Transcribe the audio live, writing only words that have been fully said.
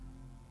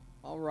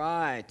All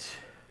right.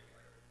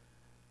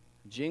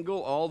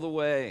 Jingle all the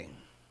way.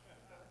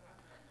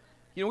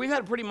 You know, we've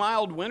had a pretty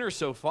mild winter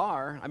so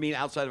far. I mean,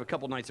 outside of a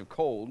couple nights of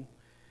cold.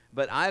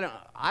 But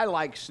I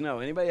like snow.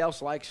 Anybody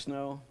else like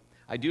snow?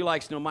 I do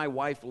like snow. My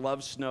wife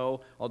loves snow,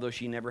 although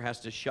she never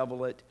has to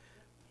shovel it.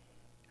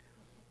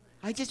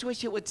 I just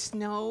wish it would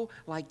snow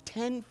like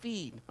 10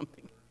 feet. I'm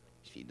thinking,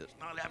 she does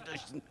not have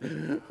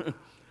to.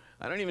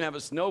 I don't even have a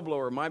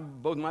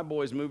snowblower. Both my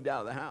boys moved out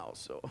of the house,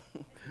 so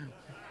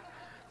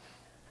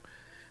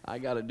I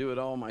got to do it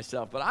all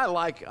myself. But I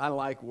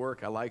like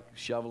work. I like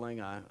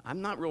shoveling.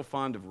 I'm not real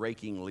fond of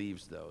raking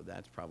leaves, though.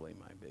 That's probably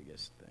my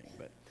biggest thing.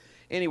 But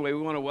anyway,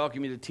 we want to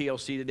welcome you to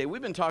TLC today.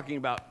 We've been talking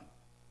about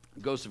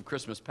Ghosts of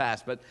Christmas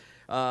Past,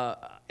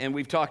 and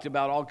we've talked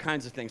about all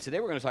kinds of things. Today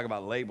we're going to talk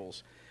about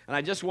labels. And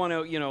I just want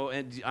to,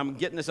 and I'm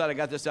getting this out. I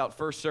got this out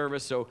first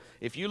service. So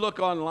if you look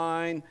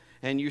online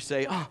and you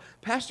say, oh,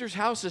 pastor's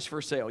house is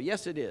for sale.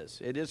 Yes, it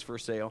is. It is for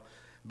sale.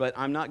 But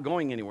I'm not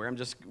going anywhere.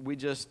 We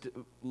just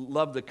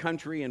love the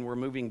country, and we're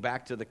moving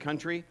back to the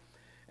country.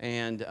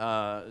 And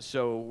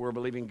so we're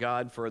believing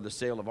God for the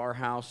sale of our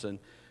house. And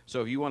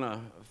so if you want to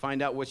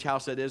find out which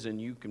house that is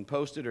and you can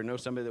post it or know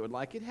somebody that would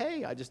like it,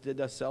 hey, I just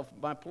did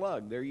my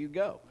plug. There you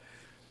go.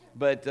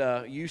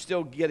 But you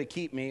still get to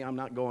keep me. I'm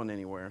not going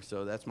anywhere,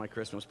 so that's my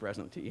Christmas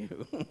present to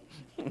you.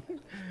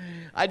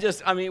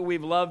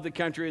 We've loved the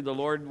country. The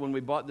Lord, when we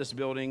bought this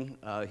building,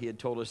 He had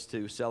told us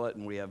to sell it,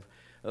 and we have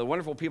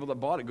wonderful people that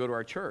bought it go to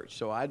our church.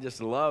 So I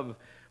just love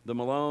the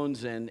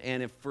Malones,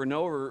 and if for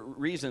no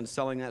reason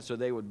selling that so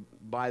they would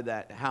buy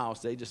that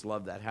house, they just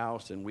love that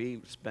house, and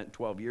we spent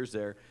 12 years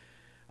there.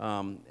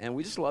 And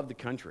we just love the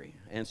country.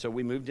 And so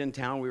we moved in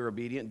town. We were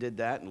obedient, did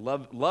that, and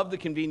love the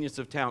convenience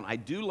of town. I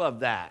do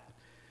love that.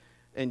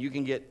 And you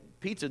can get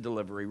pizza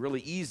delivery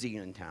really easy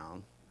in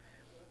town.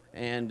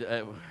 And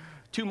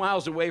 2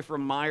 miles away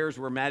from Myers,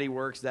 where Maddie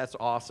works, that's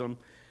awesome.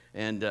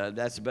 And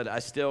but I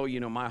still,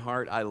 my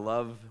heart, I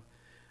love,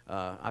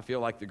 I feel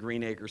like the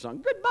Green Acres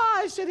song,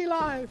 goodbye, city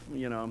life.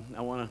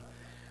 I want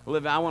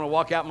to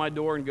walk out my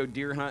door and go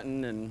deer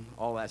hunting and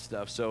all that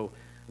stuff. So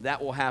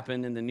that will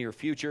happen in the near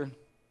future.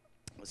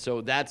 So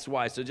that's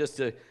why. So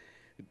just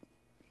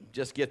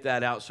get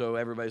that out so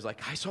everybody's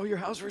like, I saw your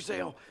house for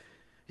sale.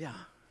 Yeah.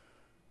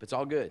 But it's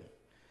all good.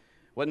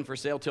 Wasn't for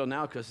sale till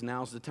now because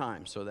now's the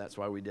time. So that's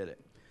why we did it.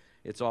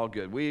 It's all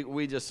good.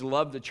 We just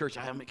love the church.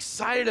 I'm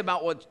excited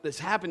about what is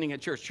happening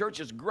at church. Church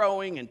is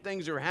growing and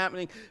things are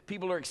happening.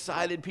 People are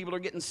excited. People are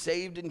getting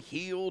saved and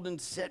healed and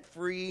set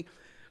free.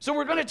 So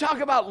we're going to talk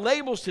about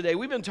labels today.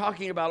 We've been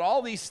talking about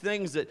all these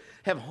things that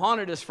have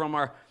haunted us from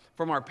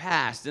our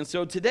past. And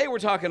so today we're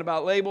talking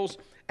about labels.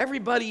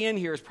 Everybody in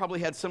here has probably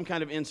had some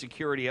kind of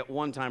insecurity at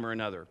one time or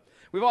another.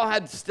 We've all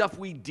had stuff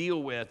we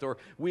deal with or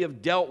we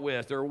have dealt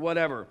with or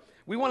whatever.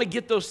 We want to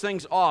get those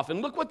things off.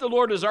 And look what the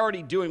Lord is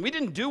already doing. We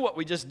didn't do what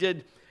we just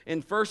did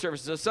in first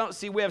service. So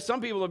we have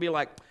some people that will be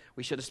like,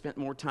 we should have spent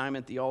more time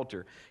at the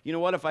altar. You know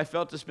what? If I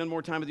felt to spend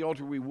more time at the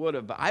altar, we would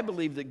have. But I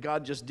believe that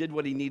God just did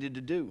what He needed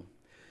to do.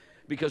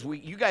 Because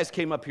you guys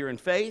came up here in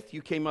faith.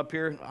 You came up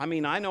here.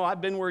 I know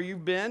I've been where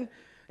you've been.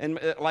 And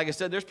like I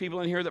said, there's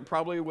people in here that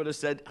probably would have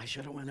said, I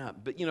should have went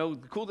up. But, the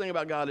cool thing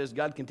about God is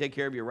God can take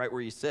care of you right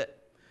where you sit.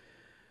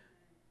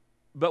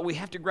 But we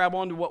have to grab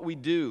onto what we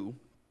do,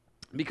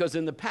 because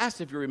in the past,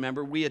 if you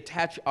remember, we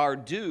attach our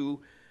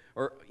do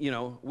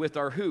with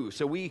our who.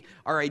 So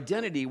our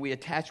identity, we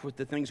attach with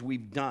the things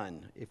we've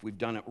done. If we've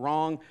done it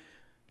wrong,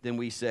 then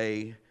we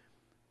say,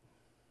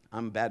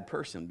 I'm a bad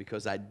person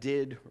because I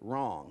did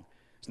wrong.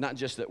 It's not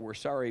just that we're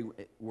sorry,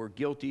 we're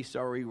guilty,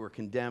 sorry, we're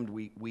condemned.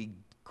 We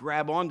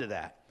grab onto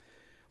that.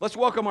 Let's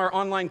welcome our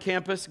online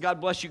campus.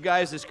 God bless you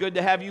guys. It's good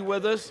to have you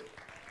with us.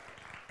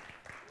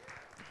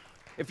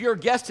 If you're a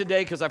guest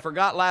today, because I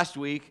forgot last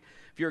week,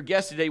 if you're a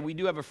guest today, we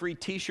do have a free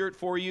T-shirt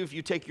for you. If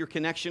you take your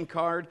connection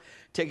card,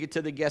 take it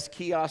to the guest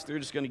kiosk, they're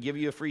just going to give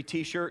you a free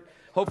T-shirt.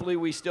 Hopefully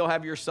we still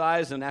have your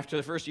size, and after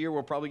the first year,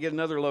 we'll probably get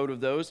another load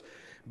of those.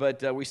 But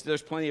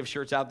there's plenty of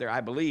shirts out there, I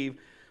believe.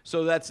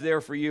 So that's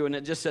there for you, and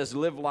it just says,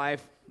 live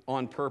life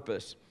on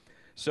purpose.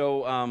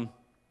 So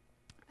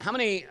how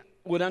many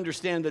would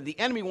understand that the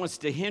enemy wants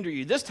to hinder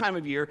you this time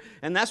of year,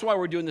 and that's why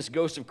we're doing this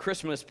Ghost of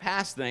Christmas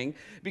Past thing,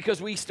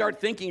 because we start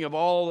thinking of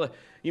all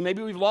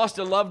maybe we've lost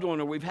a loved one,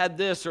 or we've had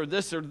this or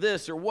this or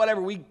this or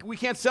whatever. We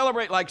can't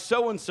celebrate like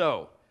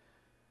so-and-so.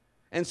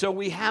 And so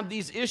we have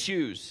these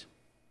issues.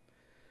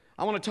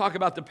 I want to talk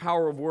about the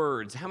power of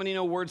words. How many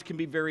know words can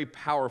be very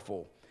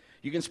powerful?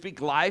 You can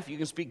speak life, you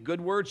can speak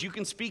good words, you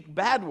can speak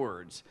bad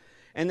words,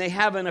 and they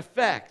have an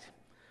effect.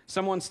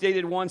 Someone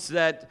stated once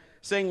that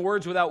saying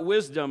words without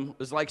wisdom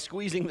is like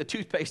squeezing the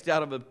toothpaste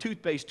out of a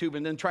toothpaste tube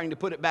and then trying to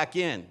put it back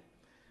in.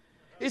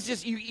 It's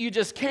just, you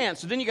just can't.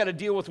 So then you got to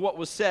deal with what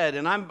was said.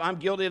 And I'm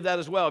guilty of that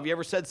as well. Have you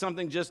ever said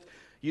something and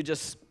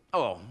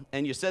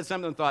you said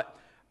something and thought,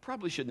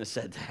 probably shouldn't have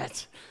said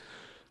that.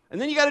 And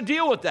then you got to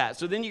deal with that.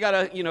 So then you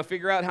got to,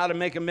 figure out how to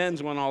make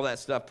amends on all that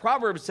stuff.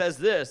 Proverbs says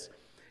this.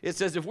 It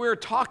says if we're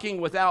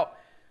talking without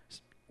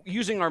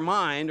using our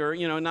mind or,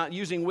 not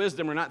using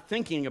wisdom or not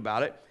thinking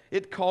about it,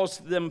 it calls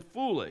them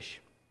foolish.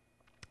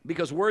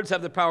 Because words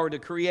have the power to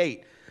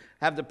create,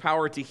 have the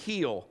power to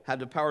heal, have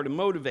the power to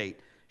motivate,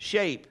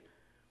 shape,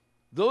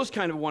 those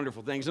kind of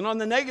wonderful things. And on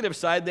the negative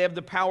side, they have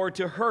the power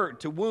to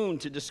hurt, to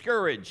wound, to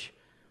discourage,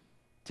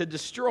 to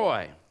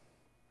destroy.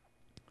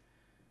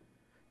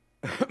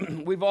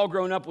 We've all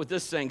grown up with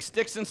this saying,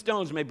 sticks and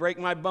stones may break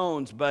my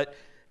bones, but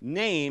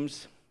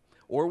names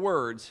or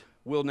words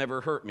will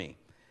never hurt me.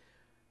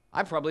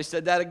 I probably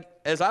said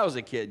that as I was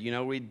a kid.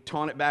 We'd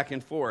taunt it back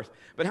and forth.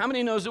 But how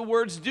many knows that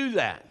words do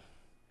that?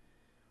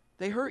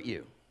 They hurt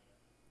you.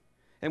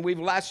 And we've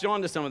latched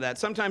on to some of that.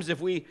 Sometimes if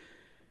we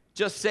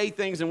just say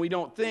things and we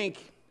don't think,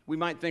 we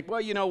might think,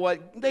 well, you know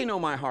what? They know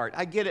my heart.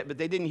 I get it, but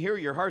they didn't hear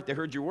your heart. They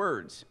heard your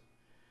words.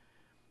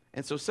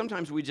 And so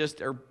sometimes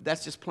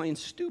that's just plain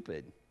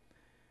stupid.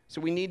 So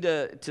we need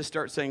to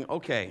start saying,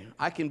 okay,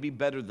 I can be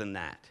better than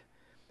that.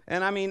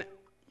 And I mean,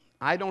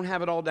 I don't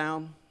have it all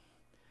down.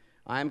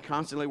 I'm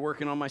constantly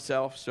working on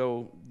myself,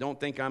 so don't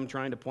think I'm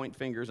trying to point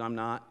fingers. I'm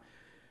not.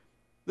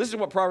 This is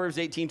what Proverbs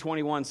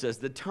 18:21 says.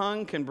 The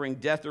tongue can bring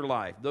death or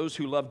life. Those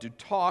who love to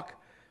talk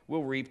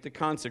will reap the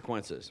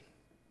consequences.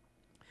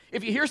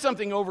 If you hear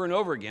something over and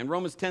over again,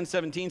 Romans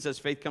 10:17 says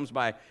faith comes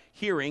by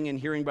hearing and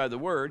hearing by the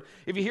word.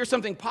 If you hear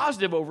something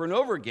positive over and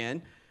over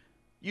again,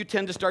 you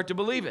tend to start to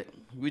believe it.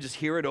 We just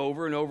hear it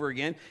over and over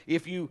again.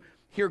 If you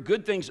hear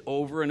good things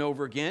over and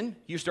over again,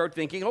 you start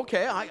thinking,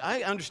 okay,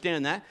 I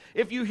understand that.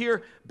 If you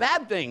hear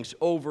bad things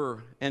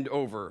over and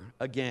over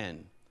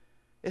again,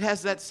 it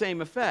has that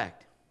same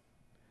effect.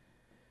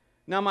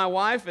 Now, my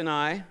wife and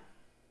I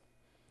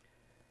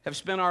have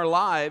spent our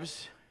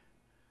lives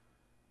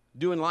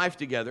doing life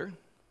together.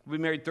 We've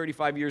been married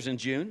 35 years in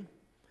June,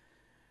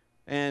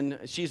 and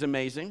she's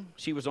amazing.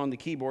 She was on the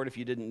keyboard, if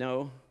you didn't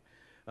know.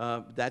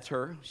 That's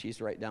her.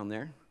 She's right down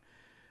there.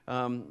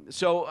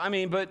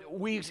 But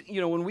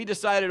when we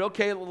decided,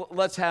 okay,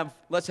 let's have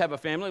a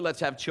family, let's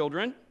have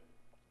children.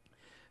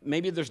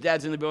 Maybe there's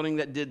dads in the building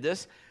that did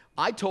this.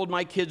 I told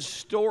my kids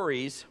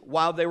stories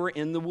while they were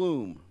in the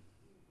womb.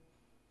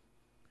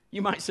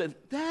 You might say,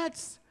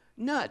 that's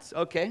nuts.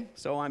 Okay,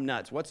 so I'm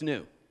nuts. What's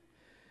new?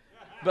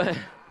 But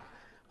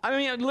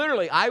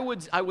literally, I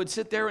would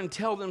sit there and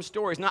tell them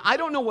stories. Now, I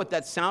don't know what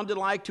that sounded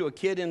like to a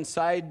kid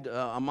inside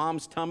a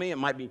mom's tummy. It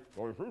might be.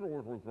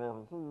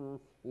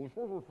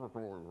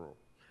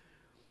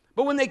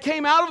 But when they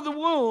came out of the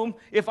womb,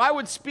 if I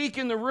would speak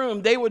in the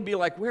room, they would be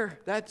like,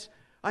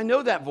 I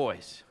know that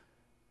voice.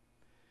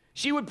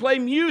 She would play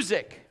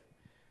music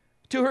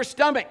to her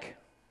stomach.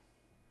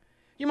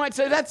 You might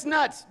say, that's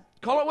nuts.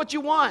 Call it what you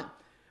want.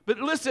 But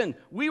listen,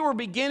 we were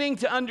beginning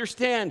to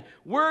understand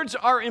words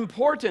are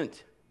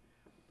important.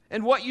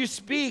 And what you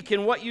speak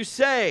and what you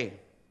say.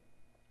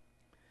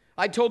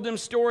 I told them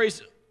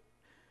stories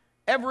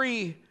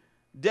every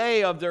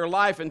day of their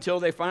life until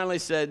they finally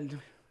said,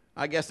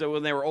 I guess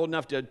when they were old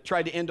enough to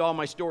try to end all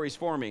my stories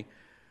for me.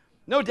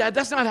 No, Dad,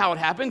 that's not how it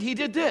happened. He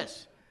did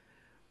this.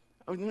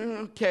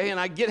 Okay, and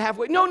I get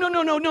halfway.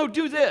 No,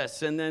 do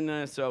this. And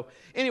then,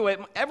 anyway,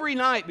 every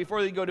night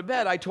before they go to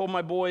bed, I told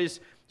my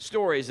boys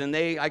stories, and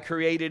I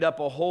created up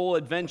a whole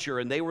adventure,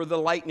 and they were the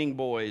Lightning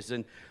Boys,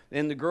 and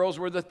the girls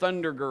were the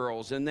Thunder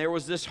Girls, and there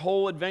was this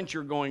whole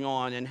adventure going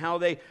on, and how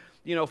they,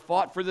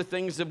 fought for the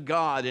things of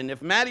God. And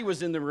if Maddie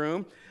was in the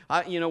room,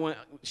 when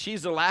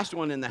she's the last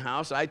one in the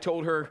house, I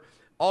told her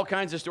all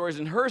kinds of stories,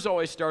 and hers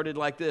always started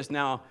like this.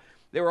 Now,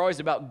 they were always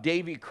about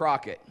Davy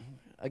Crockett.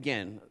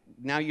 Again,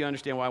 now you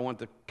understand why I want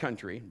the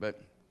country,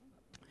 but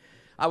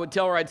I would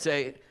tell her, I'd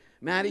say,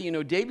 Maddie,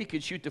 Davy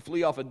could shoot the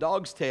flea off a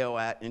dog's tail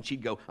and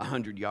she'd go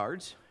 100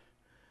 yards.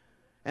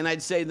 And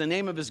I'd say the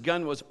name of his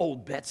gun was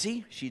Old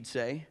Betsy, she'd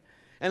say.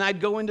 And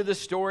I'd go into the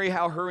story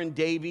how her and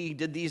Davy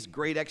did these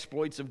great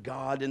exploits of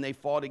God, and they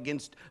fought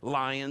against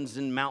lions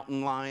and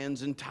mountain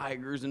lions and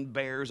tigers and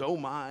bears. Oh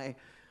my.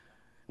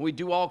 We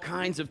do all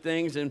kinds of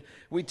things, and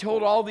we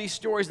told all these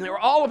stories, and they were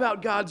all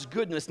about God's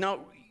goodness.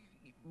 Now,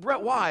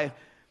 Brett, why?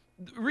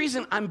 The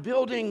reason I'm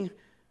building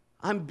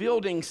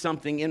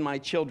something in my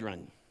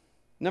children.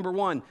 Number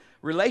one,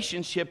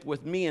 relationship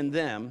with me and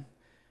them,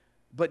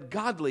 but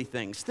godly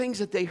things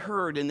that they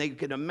heard and they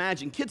could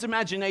imagine. Kids'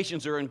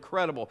 imaginations are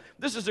incredible.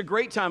 This is a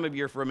great time of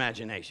year for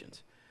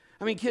imaginations.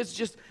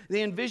 Kids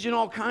they envision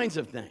all kinds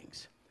of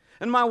things.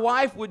 And my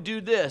wife would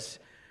do this,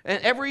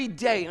 and every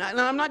day,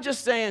 and I'm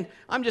just saying,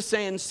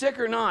 sick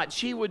or not,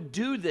 she would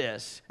do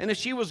this. And if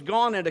she was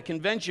gone at a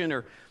convention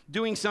or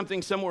doing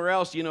something somewhere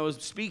else,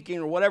 speaking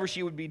or whatever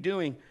she would be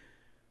doing,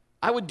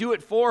 I would do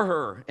it for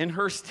her in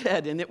her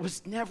stead, and it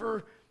was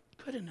never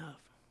good enough.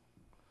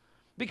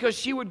 Because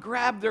she would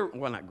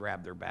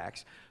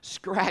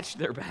scratch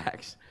their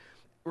backs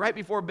right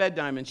before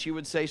bedtime, and she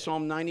would say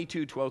Psalm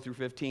 92, 12 through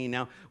 15.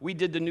 Now, we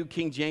did the New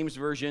King James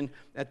Version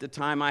at the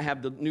time. I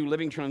have the New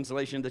Living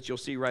Translation that you'll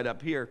see right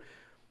up here.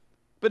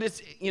 But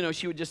it's,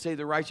 she would just say,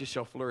 the righteous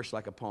shall flourish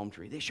like a palm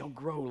tree. They shall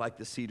grow like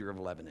the cedar of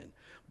Lebanon.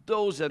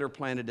 Those that are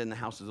planted in the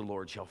house of the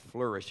Lord shall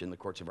flourish in the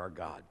courts of our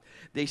God.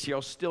 They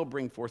shall still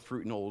bring forth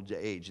fruit in old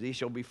age. They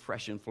shall be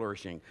fresh and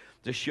flourishing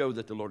to show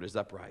that the Lord is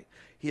upright.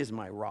 He is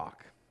my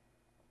rock.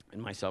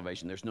 in my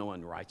salvation, there's no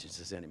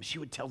unrighteousness in him. She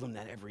would tell them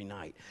that every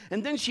night.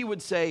 And then she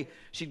would say,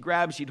 she'd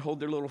hold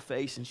their little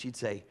face, and she'd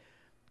say,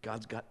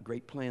 God's got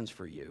great plans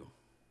for you.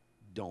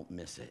 Don't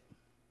miss it.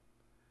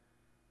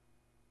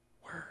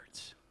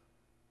 Words,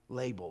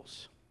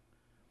 labels.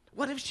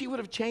 What if she would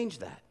have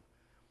changed that?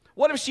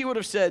 What if she would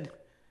have said,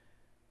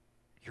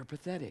 you're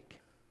pathetic.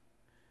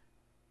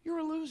 You're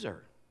a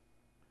loser.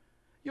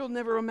 You'll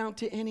never amount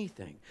to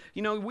anything.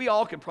 You know, we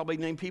all could probably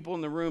name people in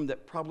the room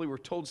that probably were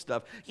told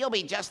stuff. You'll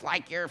be just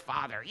like your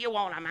father. You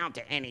won't amount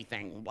to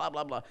anything. Blah,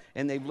 blah, blah.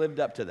 And they've lived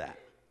up to that.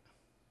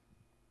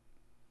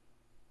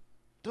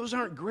 Those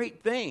aren't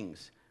great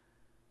things.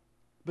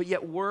 But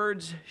yet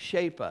words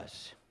shape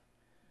us.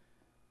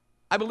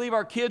 I believe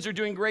our kids are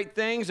doing great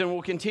things and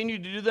will continue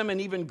to do them and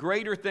even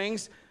greater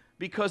things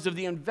because of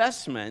the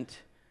investment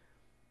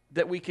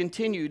that we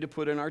continue to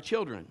put in our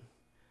children.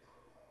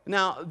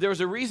 Now,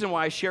 there's a reason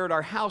why I shared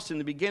our house in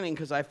the beginning,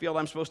 because I feel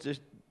I'm supposed to,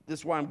 this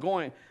is why I'm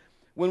going.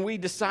 When we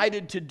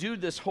decided to do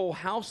this whole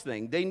house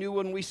thing, they knew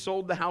when we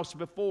sold the house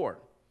before.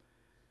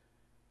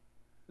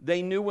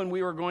 They knew when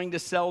we were going to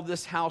sell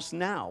this house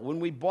now. When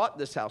we bought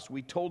this house,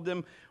 we told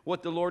them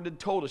what the Lord had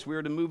told us. We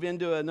were to move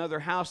into another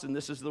house, and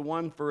this is the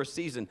one for a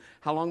season.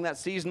 How long that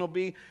season will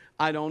be,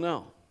 I don't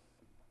know.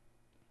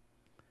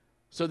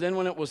 So then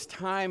when it was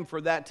time for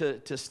that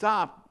to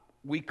stop,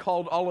 we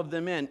called all of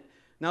them in.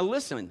 Now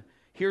listen.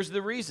 Here's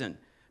the reason,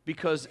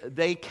 because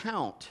they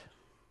count.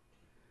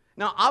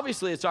 Now,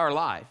 obviously, it's our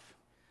life.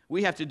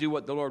 We have to do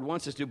what the Lord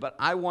wants us to do, but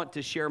I want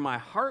to share my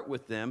heart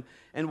with them.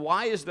 And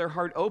why is their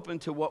heart open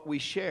to what we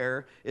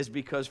share is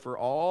because for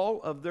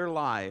all of their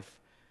life,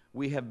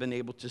 we have been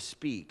able to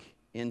speak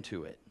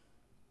into it.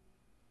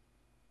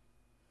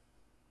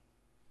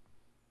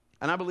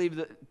 And I believe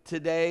that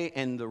today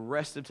and the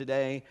rest of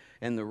today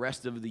and the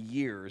rest of the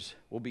years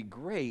will be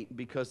great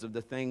because of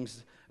the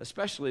things,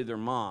 especially their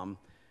mom,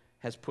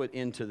 has put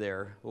into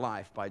their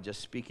life by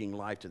just speaking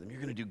life to them. You're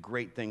going to do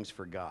great things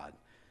for God.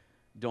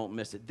 Don't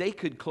miss it. They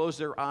could close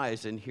their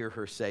eyes and hear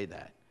her say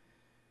that.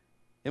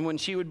 And when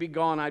she would be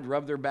gone, I'd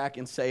rub their back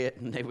and say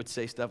it, and they would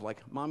say stuff like,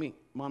 Mommy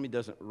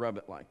doesn't rub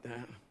it like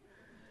that.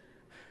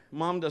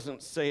 Mom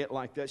doesn't say it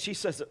like that. She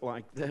says it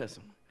like this.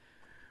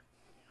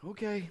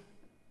 Okay.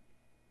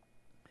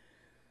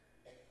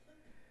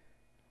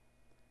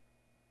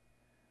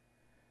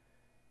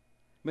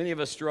 Many of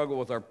us struggle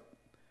with our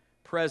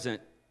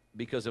present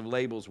because of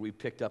labels we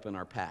picked up in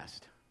our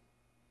past.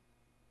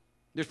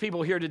 There's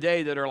people here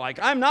today that are like,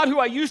 I'm not who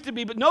I used to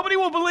be, but nobody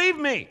will believe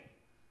me.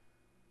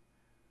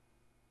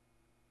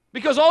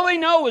 Because all they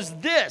know is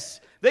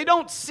this. They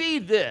don't see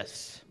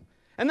this.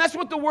 And that's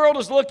what the world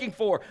is looking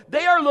for.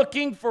 They are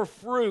looking for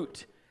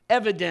fruit,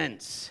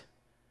 evidence.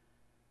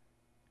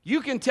 You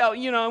can tell,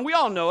 and we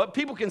all know it.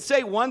 People can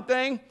say one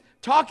thing.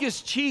 Talk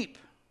is cheap.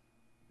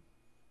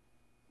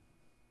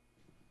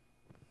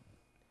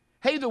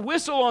 Hey, the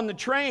whistle on the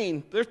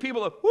train, there's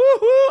people that,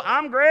 woo-hoo,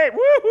 I'm great,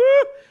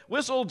 woo-hoo.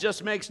 Whistle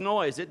just makes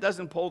noise. It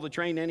doesn't pull the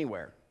train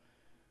anywhere.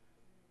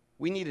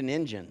 We need an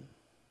engine.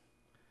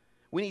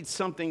 We need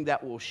something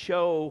that will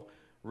show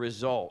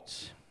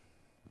results.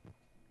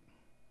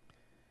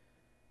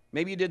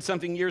 Maybe you did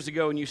something years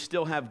ago and you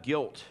still have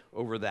guilt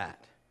over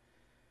that.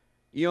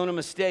 You own a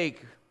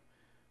mistake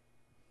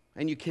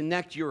and you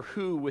connect your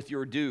who with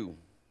your do.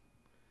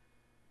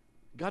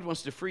 God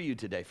wants to free you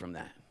today from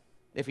that,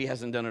 if he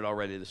hasn't done it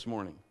already this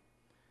morning.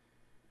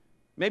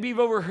 Maybe you've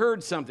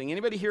overheard something.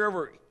 Anybody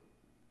here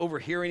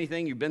overhear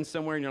anything? You've been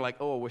somewhere and you're like,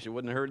 oh, I wish I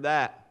wouldn't have heard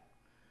that.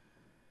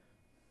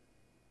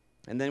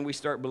 And then we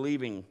start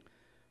believing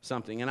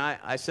something. And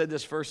I said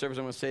this first service,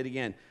 I'm going to say it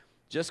again.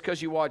 Just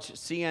because you watch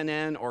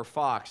CNN or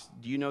Fox,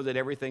 do you know that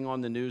everything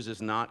on the news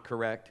is not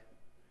correct?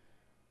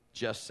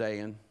 Just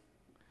saying.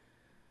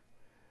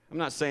 I'm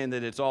not saying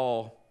that it's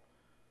all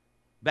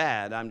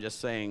bad. I'm just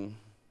saying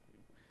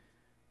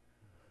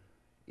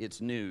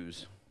it's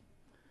news.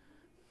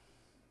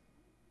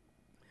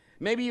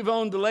 Maybe you've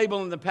owned the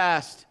label in the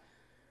past.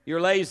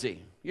 You're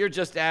lazy. You're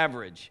just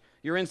average.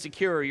 You're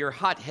insecure. You're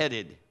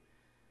hot-headed.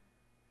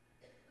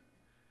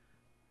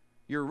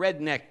 You're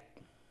redneck.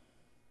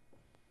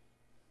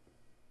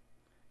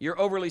 You're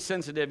overly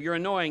sensitive. You're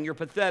annoying. You're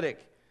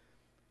pathetic.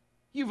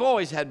 You've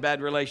always had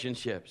bad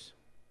relationships.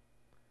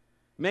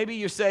 Maybe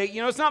you say,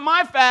 it's not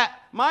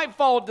my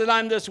fault that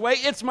I'm this way.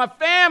 It's my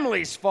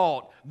family's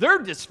fault. They're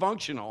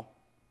dysfunctional.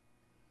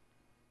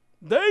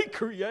 They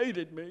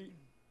created me.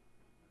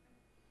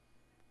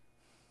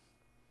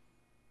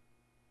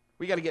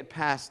 We got to get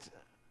past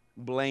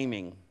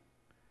blaming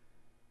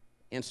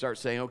and start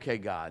saying, okay,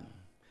 God.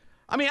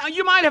 I mean,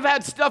 you might have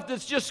had stuff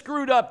that's just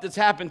screwed up that's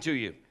happened to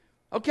you.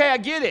 Okay, I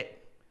get it.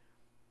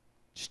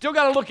 You still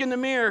got to look in the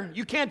mirror.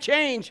 You can't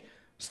change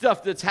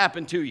stuff that's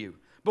happened to you.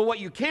 But what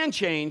you can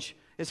change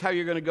is how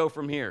you're going to go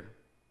from here.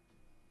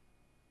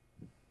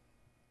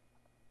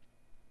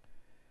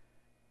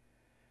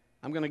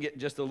 I'm going to get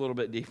just a little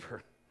bit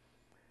deeper.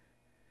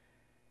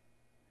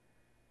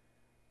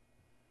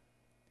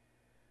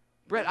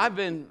 Brett, I've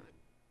been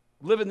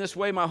living this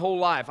way my whole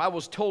life. I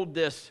was told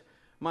this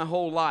my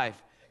whole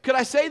life. Could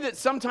I say that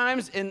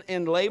sometimes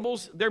in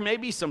labels, there may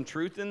be some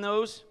truth in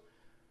those?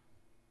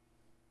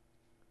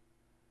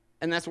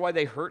 And that's why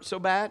they hurt so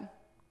bad?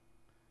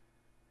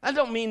 I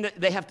don't mean that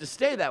they have to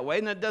stay that way,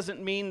 and that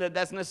doesn't mean that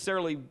that's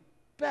necessarily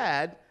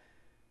bad,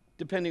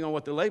 depending on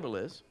what the label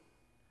is.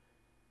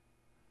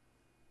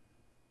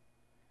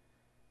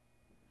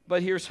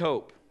 But here's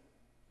hope.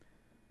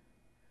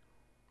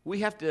 We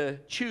have to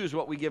choose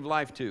what we give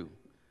life to. Do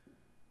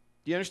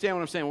you understand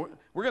what I'm saying?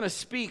 We're going to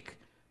speak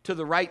to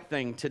the right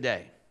thing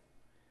today.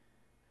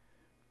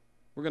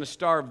 We're going to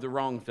starve the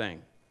wrong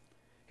thing.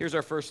 Here's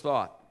our first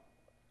thought.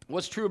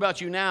 What's true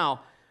about you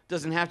now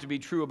doesn't have to be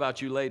true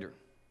about you later.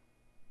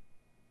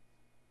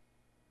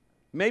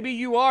 Maybe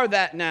you are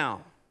that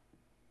now,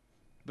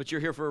 but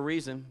you're here for a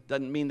reason.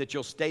 Doesn't mean that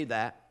you'll stay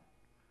that.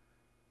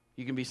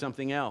 You can be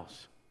something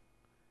else.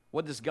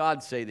 What does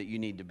God say that you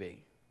need to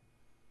be?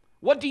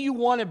 What do you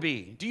want to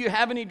be? Do you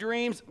have any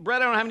dreams?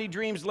 Brett, I don't have any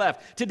dreams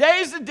left.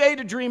 Today's the day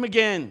to dream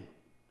again.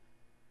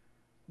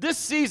 This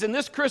season,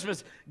 this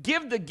Christmas,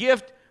 give the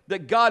gift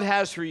that God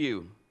has for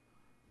you,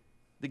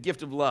 the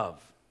gift of love.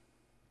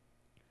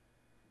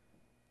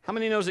 How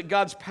many knows that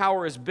God's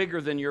power is bigger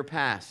than your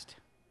past?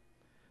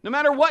 No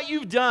matter what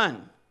you've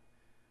done,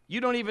 you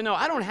don't even know.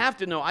 I don't have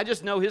to know. I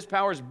just know His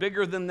power is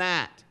bigger than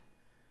that.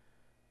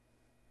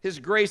 His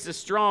grace is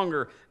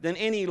stronger than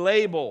any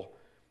label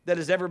that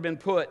has ever been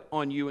put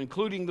on you,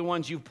 including the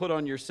ones you've put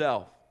on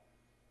yourself.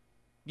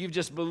 You've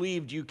just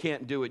believed you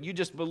can't do it. You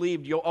just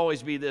believed you'll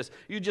always be this.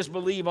 You just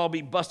believe I'll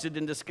be busted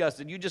and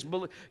disgusted. You just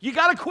believe. You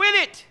got to quit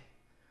it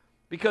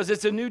because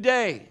it's a new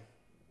day.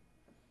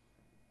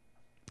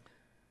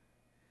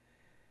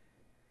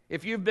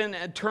 If you've been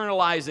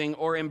internalizing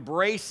or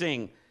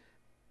embracing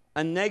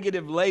a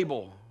negative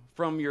label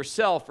from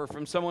yourself or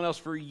from someone else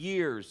for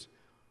years,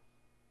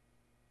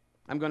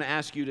 I'm going to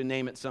ask you to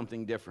name it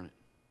something different.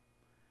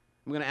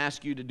 I'm going to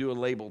ask you to do a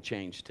label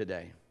change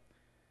today.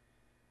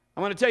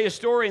 I'm going to tell you a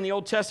story in the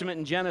Old Testament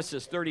in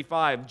Genesis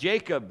 35.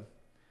 Jacob,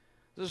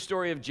 this is a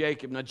story of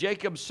Jacob. Now,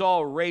 Jacob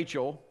saw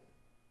Rachel,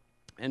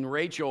 and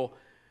Rachel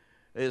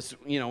is,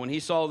 when he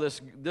saw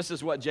this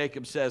is what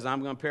Jacob says.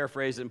 I'm going to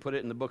paraphrase it and put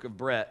it in the book of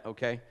Brett,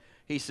 okay?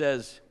 He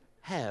says,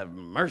 have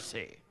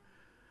mercy.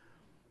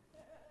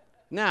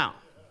 Now,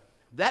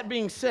 that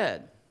being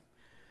said,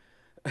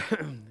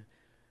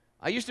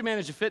 I used to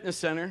manage a fitness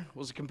center,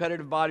 was a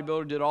competitive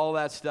bodybuilder, did all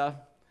that stuff.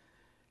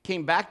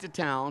 Came back to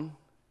town,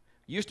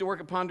 used to work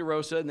at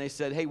Ponderosa, and they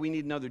said, hey, we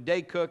need another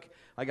day cook.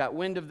 I got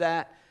wind of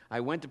that. I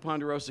went to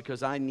Ponderosa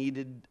because I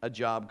needed a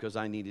job because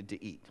I needed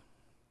to eat.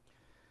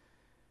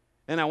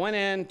 And I went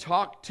in,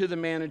 talked to the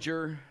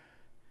manager,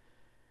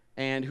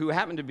 and who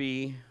happened to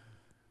be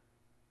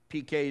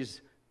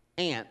PK's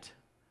aunt.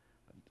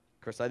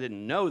 Of course, I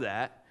didn't know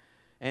that.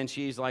 And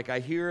she's like, I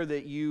hear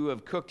that you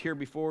have cooked here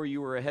before.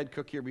 You were a head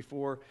cook here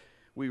before.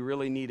 We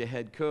really need a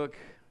head cook.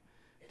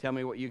 Tell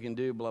me what you can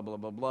do, blah, blah,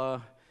 blah,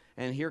 blah.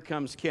 And here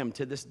comes Kim.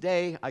 To this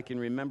day, I can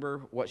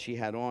remember what she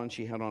had on.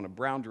 She had on a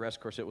brown dress.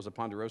 Of course, it was a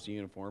Ponderosa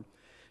uniform.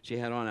 She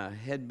had on a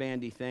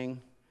headbandy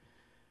thing.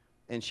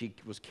 And she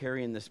was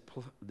carrying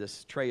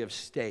this tray of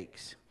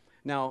steaks.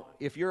 Now,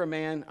 if you're a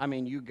man,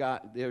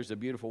 there's a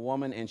beautiful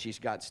woman, and she's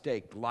got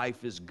steak.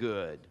 Life is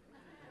good.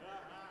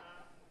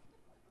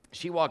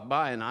 She walked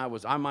by, and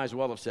I might as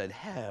well have said,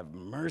 have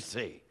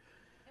mercy.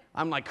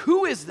 I'm like,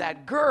 who is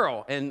that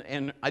girl?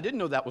 And I didn't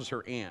know that was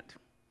her aunt.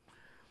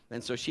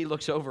 And so she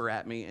looks over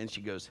at me, and she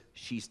goes,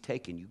 she's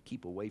taken. You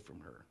keep away from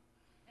her.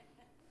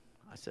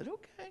 I said,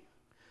 okay.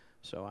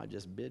 So I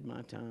just bid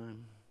my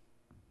time.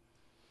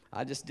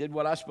 I just did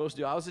what I was supposed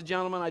to do. I was a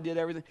gentleman. I did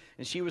everything.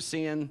 And she was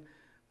seeing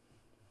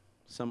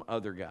some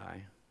other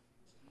guy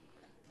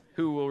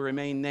who will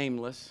remain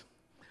nameless.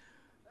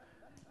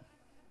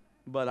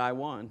 But I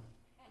won.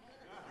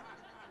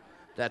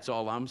 That's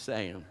all I'm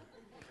saying.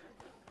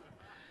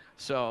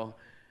 So,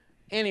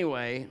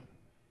 anyway,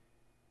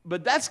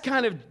 but that's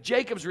kind of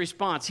Jacob's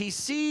response. He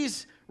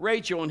sees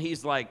Rachel and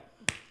he's like,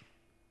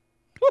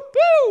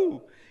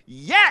 woo-hoo,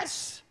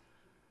 yes!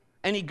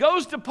 And he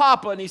goes to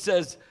Papa and he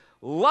says,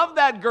 love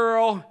that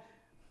girl.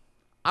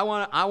 I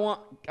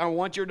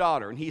want your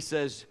daughter. And he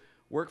says,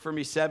 work for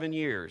me 7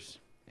 years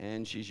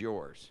and she's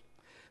yours.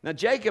 Now,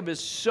 Jacob is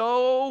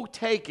so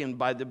taken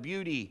by the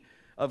beauty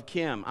of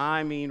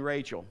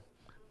Rachel.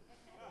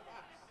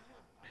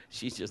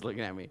 She's just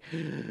looking at me.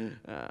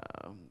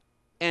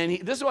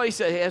 This is what he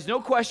said. He has no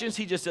questions.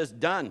 He just says,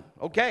 done.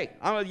 Okay.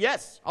 I'm like,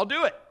 yes, I'll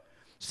do it.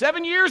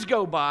 7 years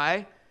go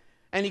by,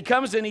 and he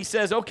comes and he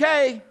says,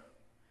 okay.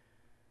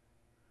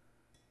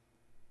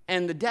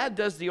 And the dad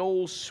does the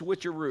old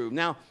switcheroo.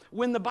 Now,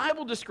 when the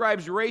Bible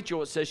describes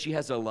Rachel, it says she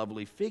has a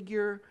lovely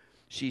figure.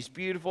 She's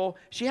beautiful.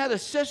 She had a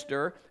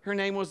sister. Her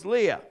name was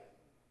Leah.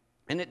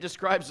 And it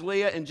describes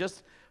Leah in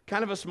just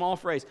kind of a small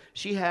phrase.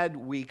 She had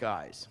weak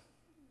eyes.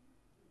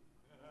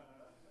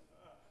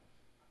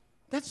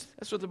 That's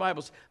what the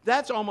Bible says.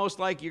 That's almost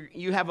like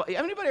you have.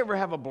 Anybody ever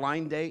have a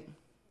blind date?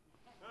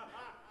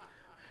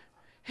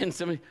 And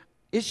somebody,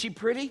 is she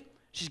pretty?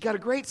 She's got a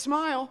great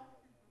smile.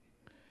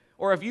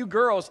 Or if you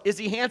girls, is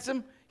he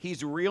handsome?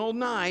 He's real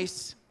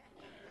nice.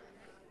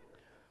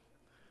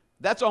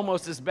 That's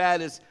almost as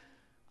bad as,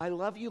 I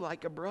love you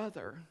like a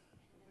brother.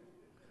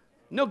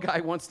 No guy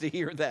wants to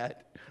hear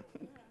that.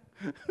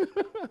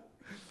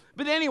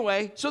 But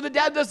anyway, so the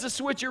dad does the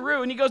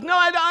switcheroo, and he goes, no,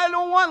 I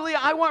don't want Leah,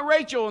 I want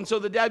Rachel. And so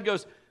the dad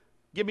goes,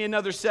 give me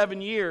another 7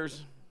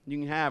 years, you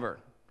can have her.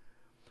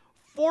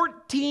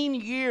 14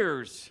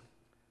 years,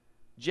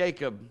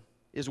 Jacob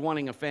is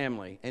wanting a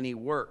family, and he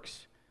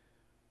works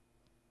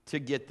to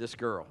get this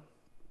girl.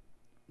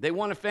 They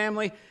want a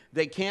family,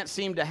 they can't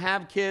seem to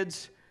have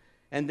kids,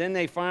 and then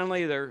they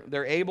finally,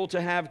 they're able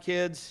to have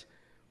kids.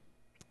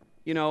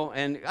 You know,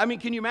 and I mean,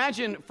 can you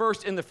imagine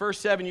in the first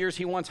 7 years,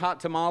 he wants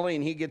hot tamale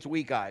and he gets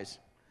weak eyes.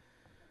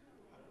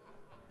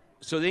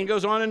 So then he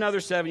goes on another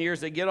 7 years,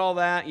 they get all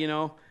that, you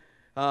know,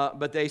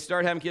 but they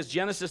start having kids.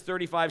 Genesis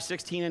 35,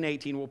 16 and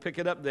 18, we'll pick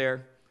it up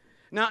there.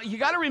 Now, you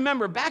got to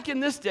remember, back in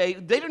this day,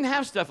 they didn't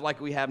have stuff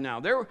like we have now.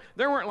 There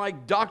weren't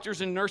like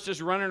doctors and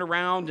nurses running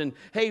around and,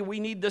 hey,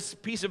 we need this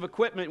piece of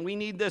equipment, we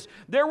need this.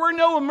 There were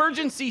no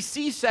emergency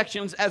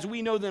C-sections as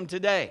we know them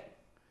today.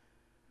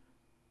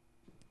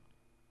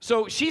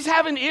 So she's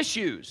having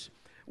issues.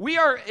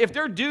 If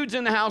there are dudes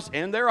in the house,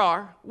 and there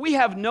are, we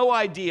have no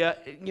idea,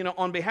 you know,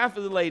 on behalf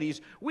of the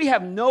ladies, we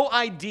have no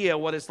idea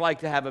what it's like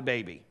to have a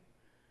baby.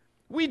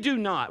 We do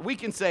not. We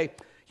can say,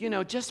 you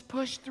know, just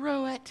push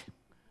through it.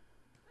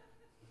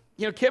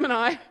 You know, Kim and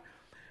I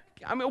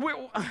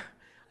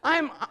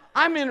mean,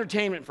 I'm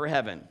entertainment for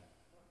heaven.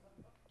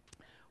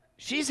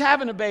 She's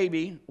having a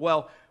baby.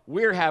 Well,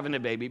 we're having a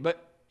baby,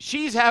 but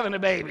she's having a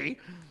baby.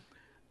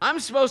 I'm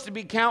supposed to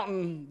be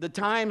counting the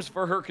times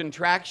for her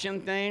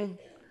contraction thing,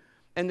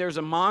 and there's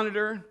a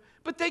monitor,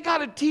 but they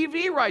got a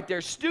TV right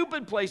there.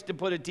 Stupid place to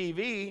put a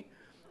TV.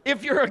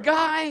 If you're a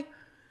guy,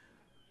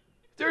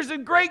 there's a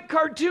great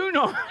cartoon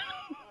on.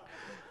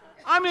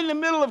 I'm in the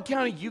middle of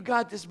counting. You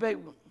got this,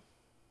 baby.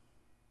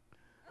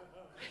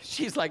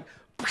 She's like,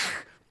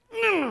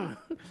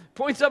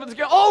 points up at the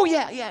scale. Oh,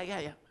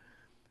 yeah.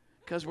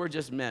 Because we're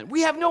just men.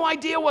 We have no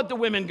idea what the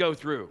women go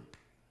through.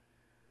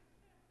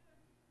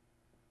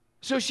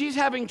 So she's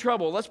having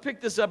trouble. Let's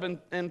pick this up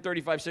in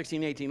 35,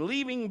 16, 18.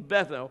 Leaving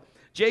Bethel,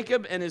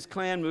 Jacob and his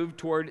clan moved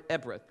toward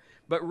Ephrath.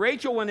 But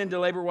Rachel went into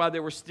labor while they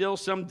were still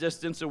some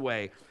distance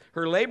away.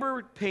 Her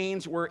labor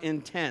pains were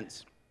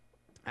intense.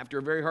 After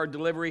a very hard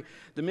delivery,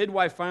 the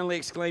midwife finally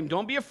exclaimed,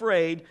 don't be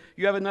afraid,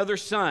 you have another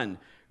son.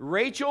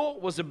 Rachel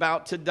was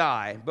about to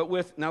die,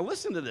 but now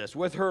listen to this,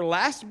 with her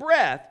last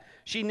breath,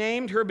 she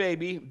named her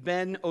baby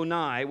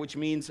Ben-Oni, which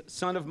means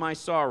son of my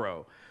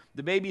sorrow.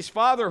 The baby's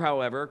father,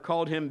 however,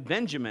 called him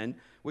Benjamin,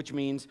 which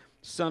means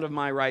son of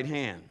my right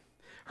hand.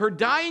 Her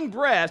dying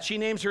breath, she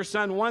names her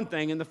son one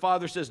thing, and the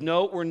father says,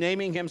 no, we're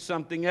naming him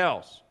something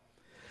else.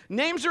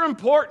 Names are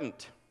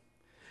important.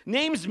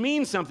 Names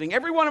mean something.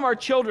 Every one of our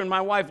children,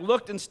 my wife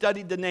looked and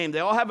studied the name. They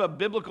all have a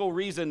biblical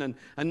reason and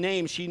a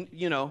name. She,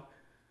 you know,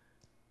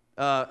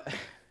 I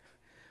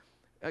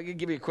can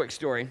give you a quick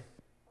story.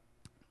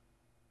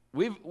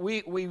 We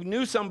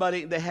knew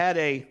somebody that had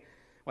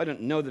I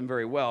don't know them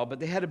very well, but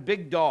they had a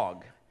big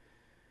dog.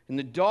 And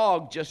the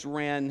dog just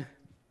ran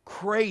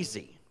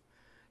crazy.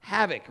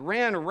 Havoc.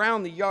 Ran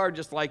around the yard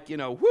just like, you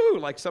know, whoo,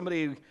 like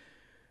somebody,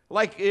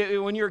 like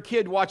when you're a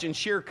kid watching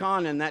Shere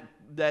Khan and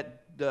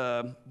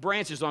that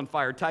branch is on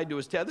fire tied to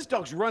his tail. This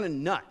dog's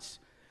running nuts.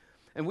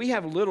 And we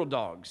have little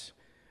dogs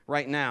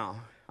right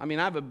now. I mean,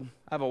 I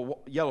have a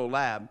yellow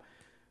lab,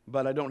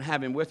 but I don't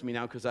have him with me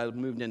now because I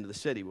moved into the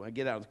city. When I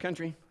get out of the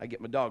country, I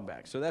get my dog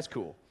back. So that's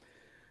cool.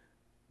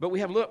 But we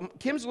have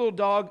Kim's little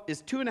dog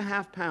is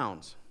 2.5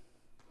 pounds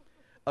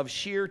of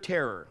sheer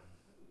terror.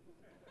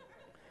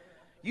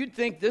 You'd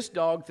think this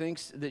dog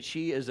thinks that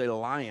she is a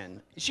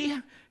lion.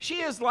 She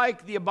is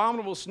like the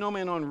abominable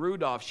snowman on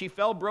Rudolph. She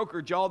fell, broke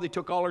her jaw, they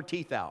took all her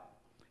teeth out.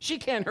 She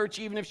can't hurt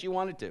you even if she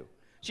wanted to.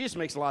 She just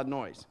makes a lot of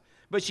noise.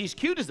 But she's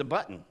cute as a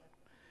button.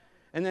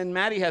 And then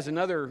Maddie has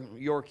another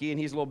Yorkie, and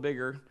he's a little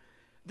bigger.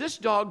 This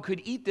dog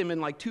could eat them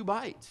in like 2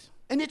 bites.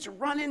 And it's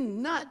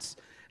running nuts.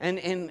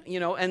 And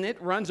you know, and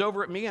it runs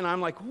over at me, and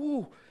I'm like,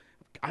 ooh,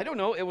 I don't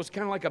know. It was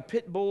kind of like a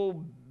pit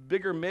bull,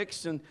 bigger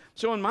mix. And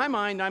so in my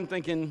mind, I'm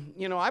thinking,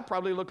 you know, I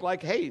probably look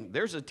like, hey,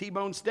 there's a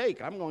T-bone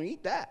steak. I'm going to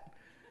eat that.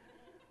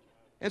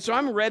 And so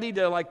I'm ready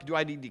to, like, do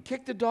I need to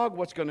kick the dog?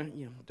 What's going to,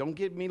 you know, don't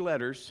give me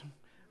letters.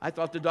 I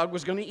thought the dog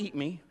was going to eat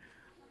me.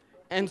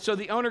 And so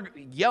the owner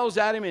yells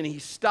at him, and he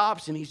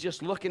stops, and he's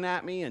just looking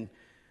at me, and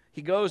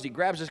he goes, he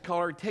grabs his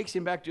collar, takes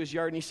him back to his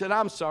yard, and he said,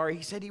 I'm sorry.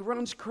 He said, he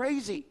runs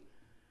crazy.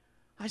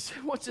 I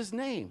said, what's his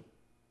name?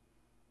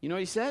 You know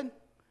what he said?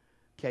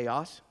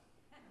 Chaos.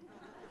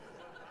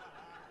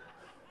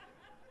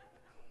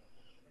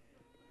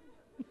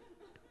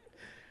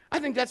 I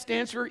think that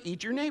stands for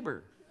eat your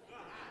neighbor.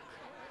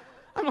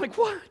 I'm like,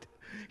 what?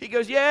 He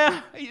goes,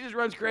 yeah, he just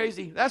runs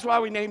crazy. That's why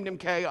we named him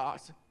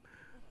Chaos.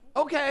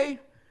 Okay.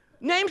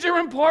 Names are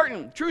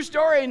important. True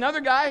story,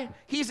 another guy,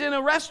 he's in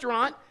a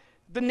restaurant.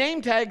 The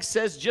name tag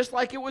says, just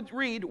like it would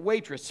read,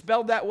 waitress,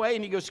 spelled that way.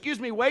 And he goes, excuse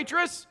me,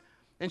 waitress?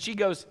 And she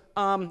goes,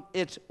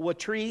 it's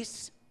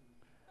Watrice.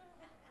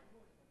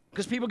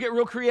 Because people get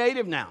real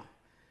creative now.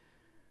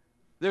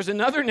 There's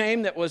another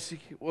name that was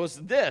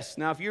this.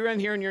 Now, if you're in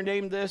here and you're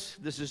named this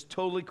is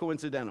totally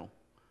coincidental.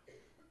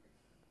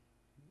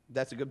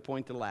 That's a good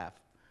point to laugh.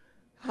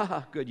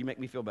 Haha, good, you make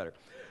me feel better.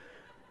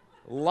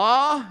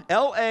 La,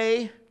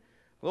 L-A,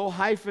 little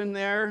hyphen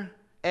there,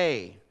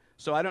 A.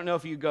 So I don't know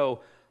if you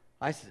go,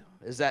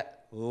 is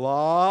that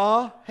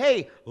La?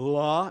 Hey,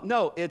 La.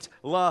 No, it's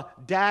La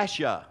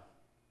Dasha.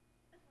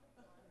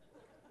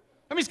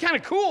 I mean, it's kind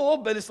of cool,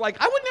 but it's like,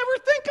 I would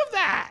never think of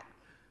that.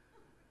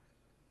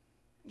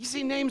 You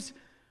see, names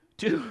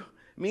do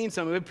mean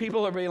something.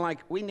 People are being like,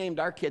 we named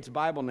our kids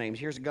Bible names.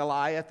 Here's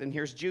Goliath and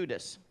here's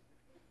Judas.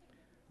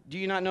 Do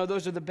you not know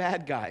those are the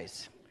bad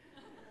guys?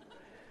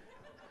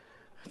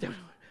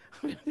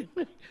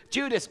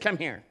 Judas, come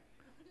here.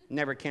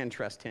 Never can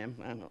trust him.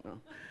 I don't know.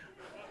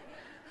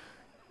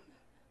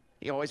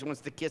 He always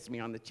wants to kiss me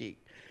on the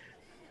cheek.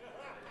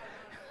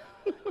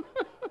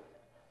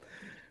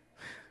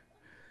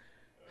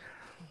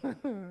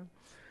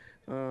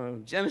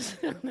 Genesis,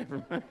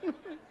 never mind.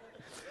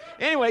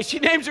 Anyway, she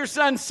names her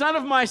son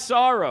of my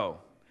sorrow.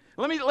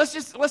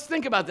 Let's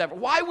think about that.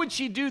 Why would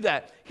she do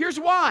that? Here's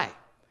why.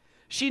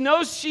 She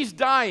knows she's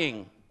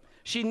dying.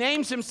 She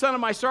names him son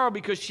of my sorrow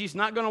because she's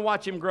not going to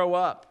watch him grow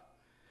up.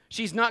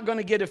 She's not going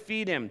to get to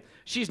feed him.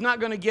 She's not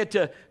going to get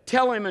to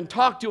tell him and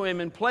talk to him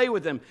and play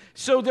with him.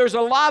 So there's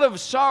a lot of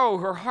sorrow.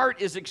 Her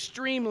heart is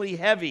extremely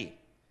heavy.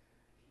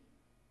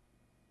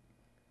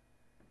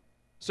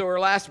 So her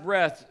last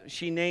breath,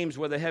 she names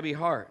with a heavy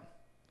heart.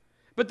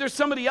 But there's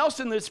somebody else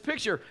in this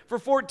picture. For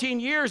 14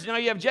 years, now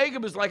you have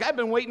Jacob who's like, I've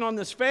been waiting on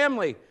this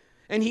family.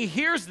 And he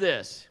hears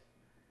this.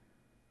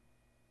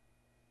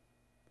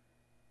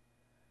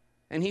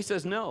 And he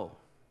says, no.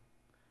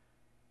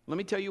 Let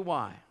me tell you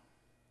why.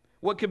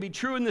 What could be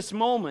true in this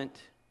moment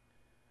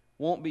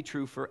won't be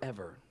true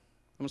forever.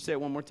 I'm going to say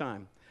it one more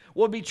time.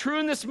 What will be true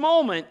in this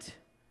moment,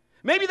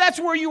 maybe that's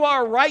where you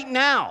are right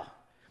now.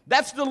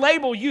 That's the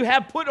label you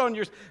have put on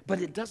yours.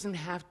 But it doesn't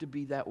have to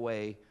be that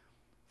way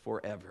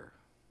forever.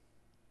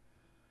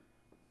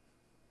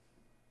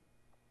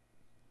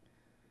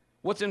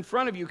 What's in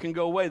front of you can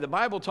go away. The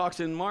Bible talks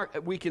in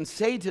Mark, we can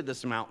say to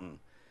this mountain,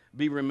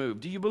 be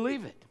removed. Do you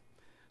believe it?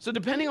 So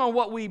depending on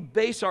what we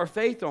base our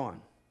faith on,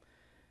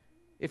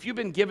 if you've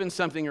been given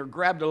something or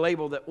grabbed a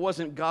label that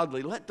wasn't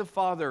godly, let the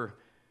Father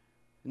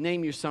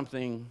name you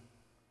something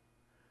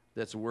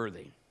that's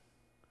worthy,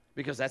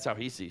 because that's how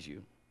he sees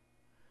you.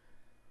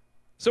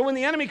 So when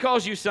the enemy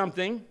calls you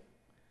something,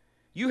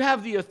 you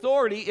have the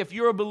authority, if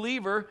you're a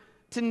believer,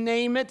 to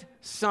name it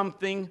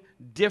something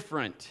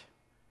different.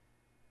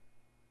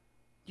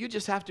 You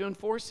just have to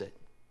enforce it.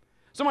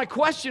 So my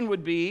question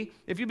would be,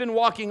 if you've been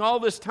walking all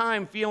this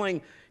time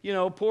feeling,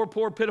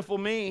 poor, pitiful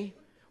me,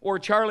 or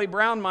Charlie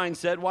Brown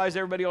mindset, why is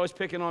everybody always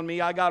picking on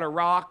me? I got a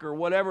rock or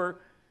whatever.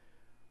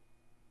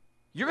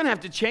 You're going to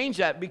have to change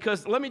that,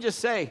 because let me just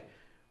say,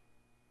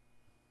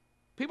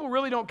 people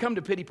really don't come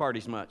to pity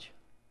parties much.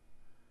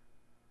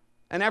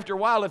 And after a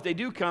while, if they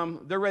do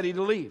come, they're ready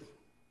to leave.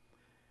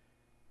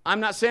 I'm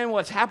not saying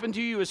what's happened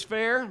to you is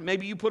fair.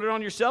 Maybe you put it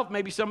on yourself.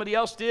 Maybe somebody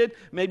else did.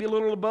 Maybe a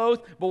little of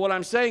both. But what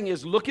I'm saying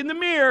is, look in the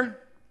mirror.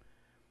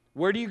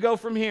 Where do you go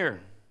from here?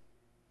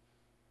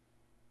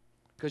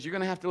 Because you're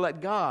going to have to let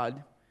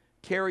God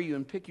carry you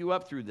and pick you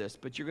up through this.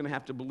 But you're going to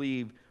have to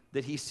believe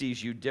that he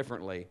sees you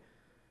differently.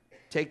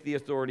 Take the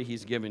authority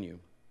he's given you.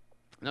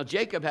 Now,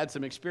 Jacob had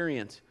some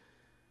experience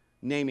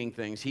naming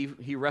things.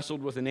 He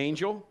wrestled with an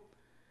angel.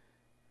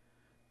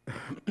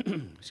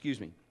 Excuse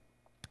me.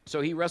 So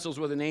he wrestles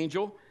with an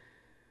angel,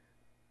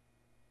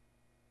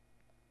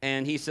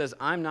 and he says,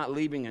 I'm not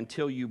leaving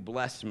until you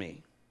bless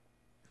me.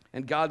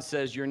 And God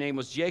says, your name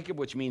was Jacob,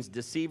 which means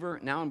deceiver.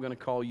 Now I'm going to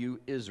call you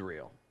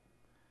Israel,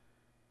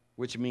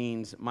 which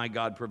means my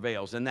God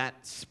prevails. And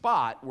that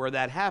spot where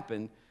that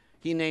happened,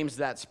 he names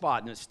that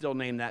spot, and it's still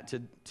named that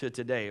to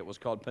today. It was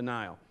called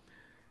Peniel.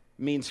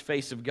 It means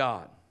face of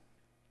God.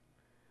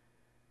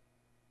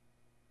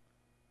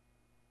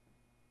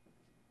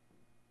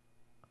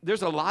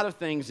 There's a lot of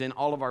things in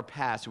all of our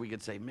past we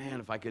could say,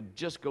 man, if I could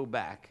just go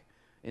back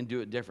and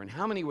do it different.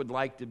 How many would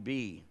like to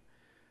be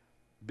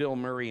Bill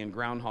Murray in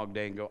Groundhog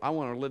Day and go, I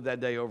want to live that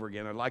day over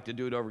again. I'd like to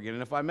do it over again.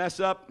 And if I mess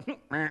up,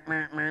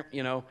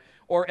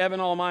 or Evan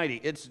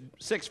Almighty, it's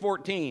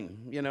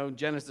 6:14,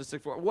 Genesis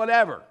 6:14,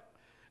 whatever.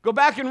 Go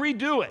back and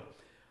redo it.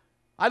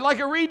 I'd like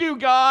a redo,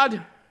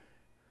 God.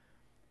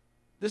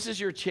 This is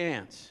your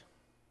chance.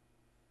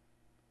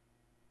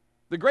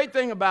 The great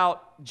thing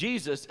about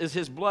Jesus is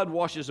his blood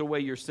washes away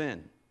your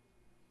sin.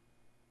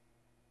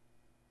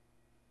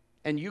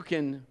 And you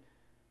can,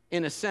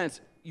 in a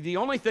sense, the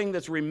only thing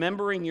that's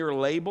remembering your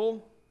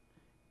label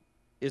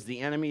is the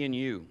enemy in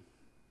you.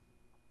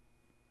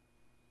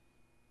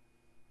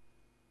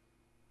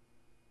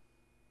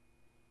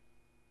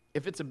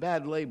 If it's a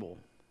bad label,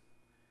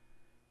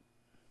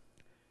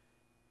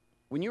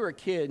 when you were a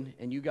kid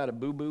and you got a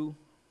boo-boo,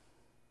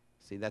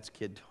 see, that's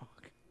kid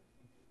talk.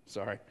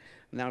 Sorry.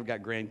 Now I've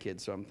got grandkids,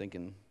 so I'm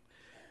thinking.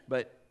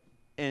 But,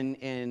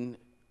 and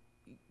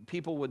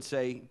people would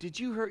say, did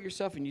you hurt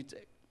yourself? And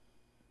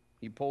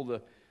you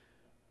pull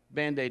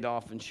Band-Aid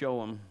off and show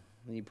them,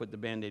 and you put the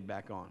Band-Aid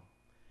back on.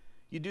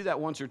 You do that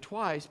once or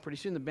twice, pretty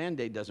soon the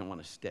Band-Aid doesn't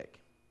want to stick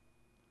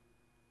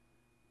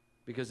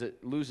because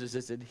it loses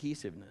its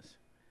adhesiveness.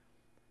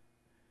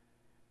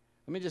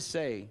 Let me just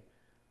say,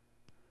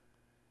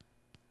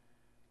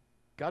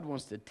 God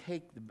wants to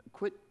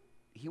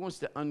He wants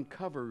to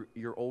uncover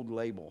your old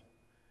label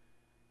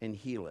and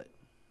heal it.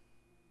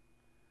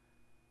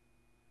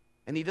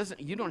 And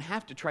you don't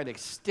have to try to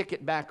stick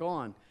it back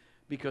on,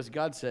 because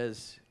God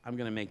says, I'm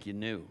going to make you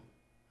new.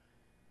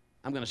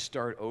 I'm going to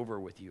start over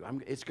with you.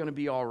 It's going to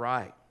be all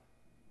right.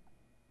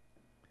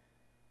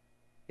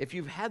 If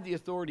you've had the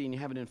authority and you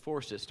haven't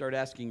enforced it, start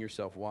asking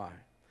yourself why.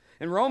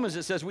 In Romans,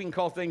 it says we can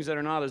call things that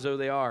are not as though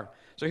they are.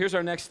 So here's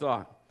our next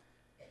thought.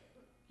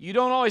 You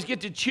don't always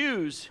get to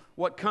choose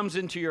what comes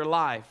into your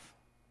life,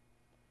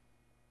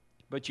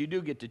 but you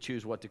do get to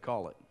choose what to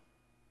call it.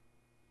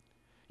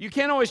 You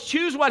can't always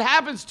choose what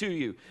happens to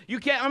you. You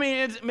can't,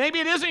 maybe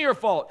it isn't your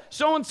fault.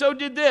 So-and-so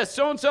did this,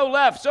 so-and-so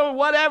left, so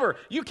whatever.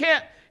 You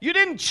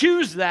didn't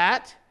choose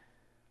that,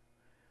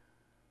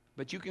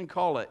 but you can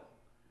call it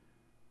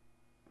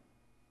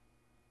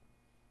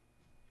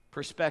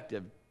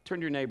perspective. Turn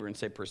to your neighbor and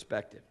say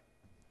perspective.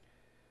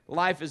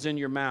 Life is in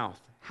your mouth.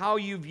 How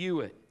you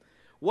view it.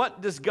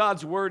 What does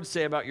God's word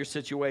say about your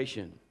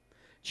situation?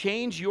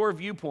 Change your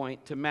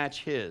viewpoint to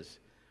match his.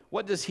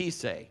 What does he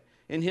say?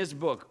 In his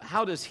book,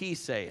 how does he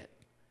say it?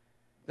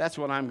 That's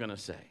what I'm going to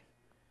say.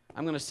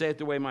 I'm going to say it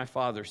the way my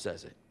Father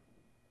says it.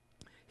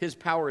 His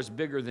power is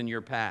bigger than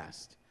your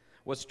past.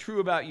 What's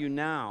true about you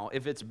now,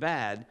 if it's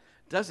bad,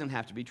 doesn't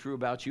have to be true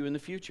about you in the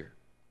future.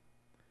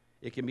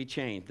 It can be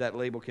changed. That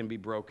label can be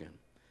broken.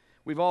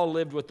 We've all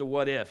lived with the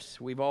what ifs.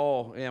 We've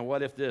all,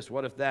 what if this,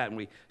 what if that, and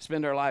we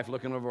spend our life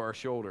looking over our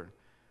shoulder.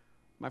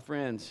 My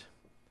friends,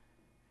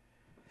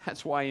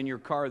 that's why in your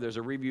car there's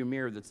a rearview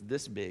mirror that's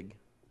this big,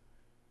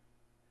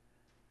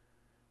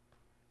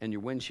 and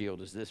your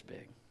windshield is this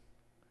big.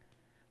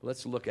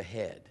 Let's look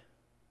ahead.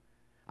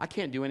 I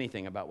can't do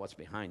anything about what's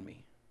behind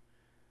me,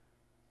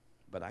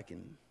 but I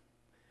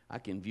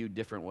can view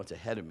different what's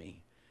ahead of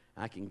me.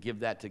 I can give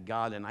that to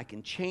God, and I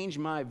can change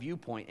my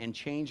viewpoint and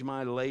change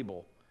my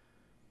label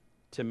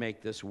to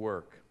make this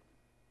work.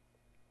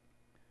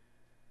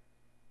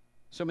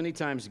 So many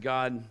times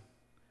God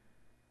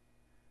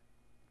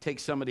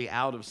takes somebody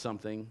out of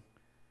something,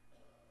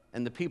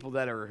 and the people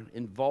that are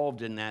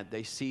involved in that,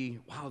 they see,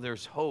 wow,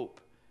 there's hope.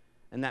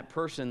 And that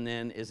person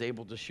then is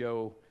able to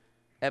show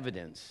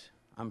evidence.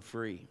 I'm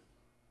free.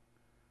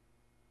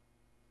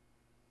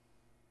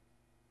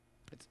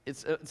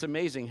 It's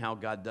amazing how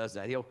God does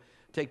that. He'll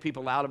take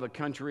people out of a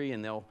country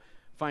and they'll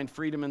find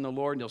freedom in the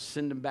Lord, and he'll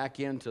send them back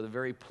into the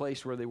very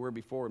place where they were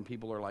before, and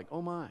people are like,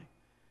 oh my.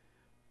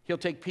 He'll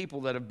take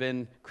people that have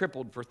been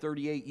crippled for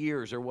 38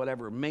 years or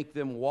whatever, make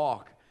them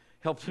walk,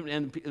 help them,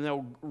 and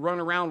they'll run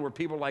around where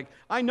people are like,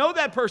 I know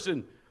that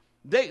person.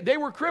 They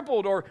were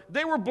crippled or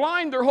they were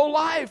blind their whole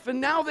life, and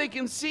now they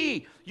can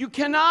see. You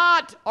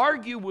cannot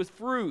argue with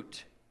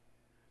fruit.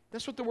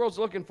 That's what the world's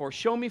looking for.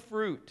 Show me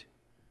fruit.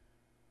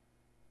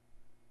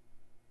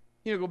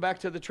 Go back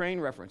to the train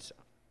reference.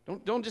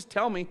 Don't just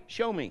tell me,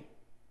 show me.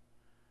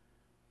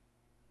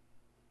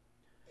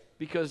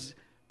 Because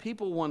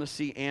people want to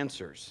see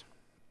answers.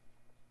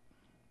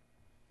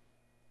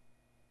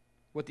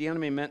 What the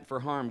enemy meant for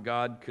harm,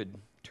 God could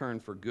turn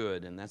for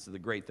good, and that's the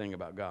great thing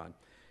about God.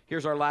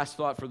 Here's our last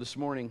thought for this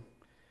morning.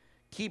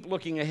 Keep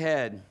looking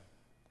ahead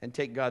and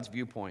take God's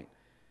viewpoint.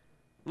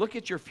 Look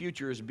at your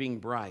future as being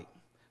bright.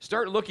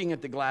 Start looking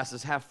at the glass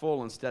as half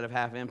full instead of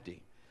half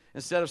empty.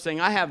 Instead of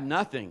saying, I have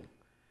nothing,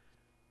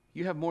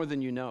 you have more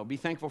than you know. Be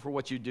thankful for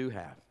what you do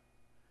have.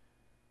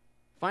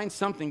 Find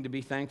something to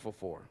be thankful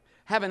for.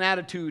 Have an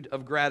attitude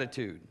of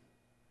gratitude.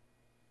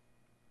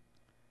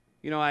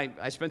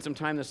 I spent some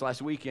time this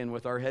last weekend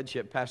with our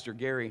headship, Pastor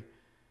Gary.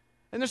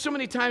 And there's so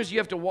many times you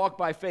have to walk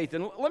by faith.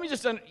 And let me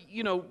just,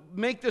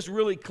 make this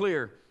really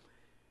clear.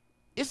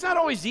 It's not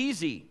always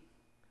easy.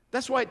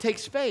 That's why it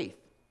takes faith.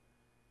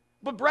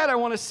 But Brad, I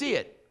want to see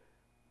it.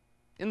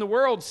 In the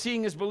world,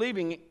 seeing is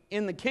believing.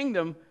 In the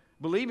kingdom,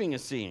 believing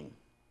is seeing.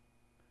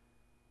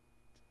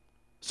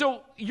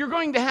 So you're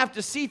going to have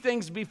to see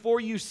things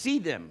before you see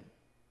them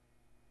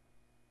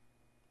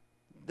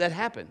that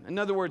happen. In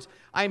other words,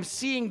 I'm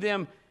seeing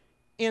them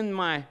in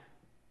my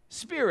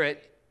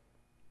spirit,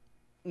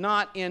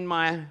 not in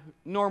my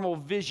normal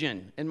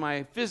vision, in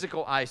my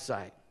physical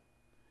eyesight.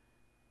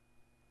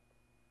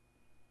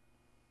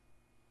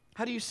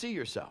 How do you see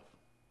yourself?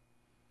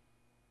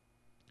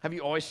 Have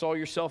you always saw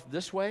yourself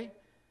this way?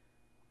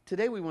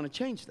 Today we want to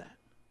change that.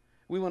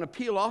 We want to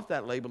peel off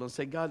that label and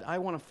say, God, I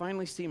want to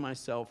finally see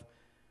myself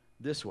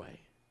this way.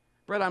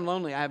 Brett, I'm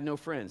lonely. I have no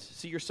friends.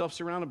 See yourself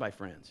surrounded by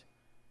friends.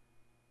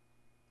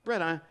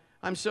 Brett,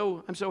 I'm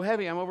so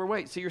heavy. I'm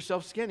overweight. See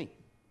yourself skinny.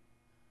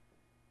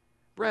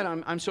 Brett,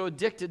 I'm so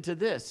addicted to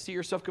this. See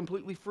yourself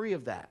completely free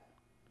of that.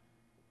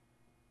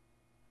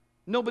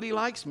 Nobody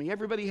likes me.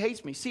 Everybody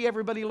hates me. See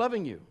everybody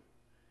loving you.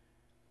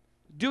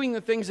 Doing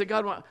the things that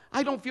God wants.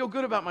 I don't feel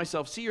good about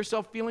myself. See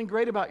yourself feeling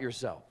great about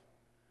yourself.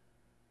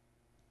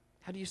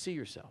 How do you see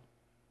yourself?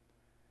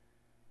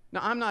 Now,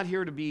 I'm not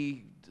here to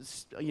be,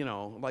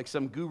 like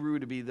some guru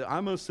to be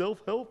I'm a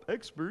self-help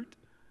expert.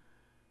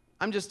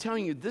 I'm just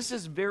telling you, this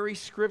is very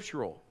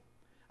scriptural.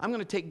 I'm going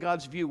to take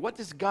God's view. What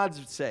does God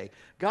say?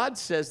 God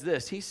says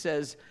this. He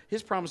says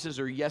his promises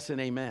are yes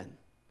and amen.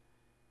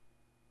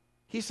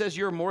 He says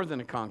you're more than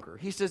a conqueror.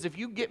 He says if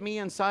you get me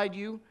inside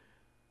you,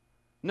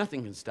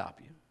 nothing can stop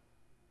you.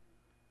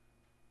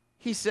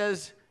 He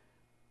says,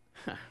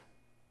 if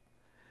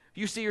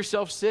you see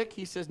yourself sick,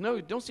 he says,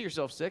 no, don't see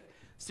yourself sick.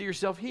 See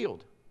yourself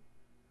healed.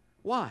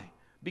 Why?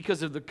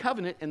 Because of the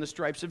covenant and the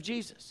stripes of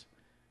Jesus.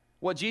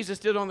 What Jesus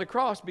did on the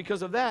cross,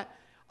 because of that,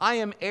 I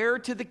am heir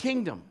to the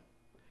kingdom.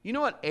 You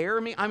know what heir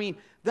means? I mean,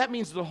 that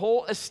means the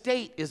whole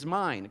estate is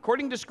mine.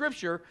 According to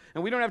Scripture,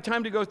 and we don't have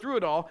time to go through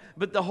it all,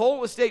 but the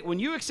whole estate, when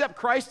you accept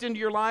Christ into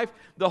your life,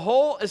 the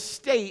whole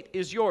estate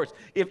is yours.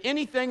 If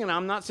anything, and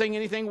I'm not saying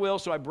anything will,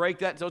 so I break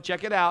that, so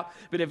check it out,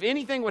 but if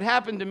anything would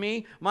happen to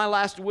me, my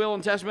last will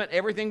and testament,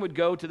 everything would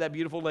go to that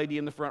beautiful lady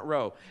in the front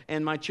row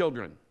and my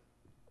children.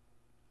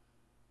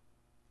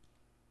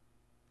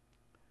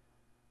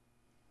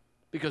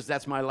 Because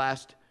that's my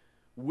last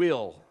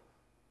will.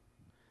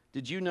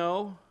 Did you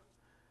know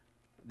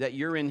that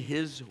you're in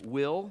his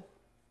will?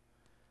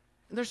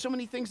 And there's so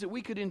many things that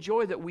we could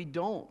enjoy that we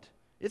don't.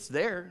 It's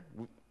there.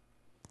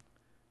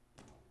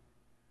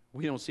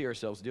 We don't see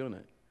ourselves doing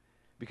it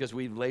because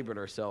we've labored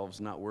ourselves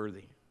not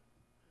worthy.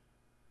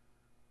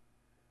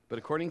 But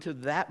according to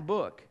that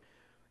book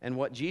and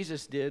what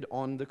Jesus did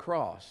on the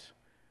cross,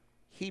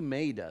 he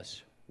made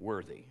us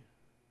worthy.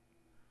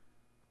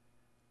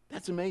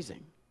 That's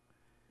amazing.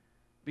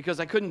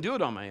 Because I couldn't do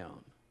it on my own.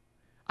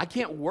 I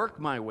can't work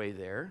my way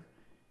there.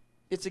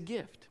 It's a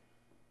gift.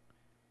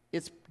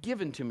 It's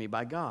given to me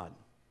by God,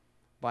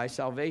 by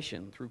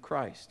salvation through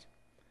Christ.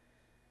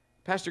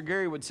 Pastor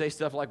Gary would say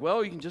stuff like,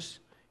 well,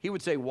 he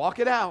would say, walk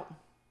it out.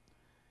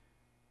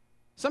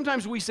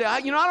 Sometimes we say, I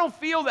don't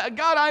feel that.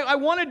 God, I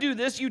want to do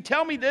this. You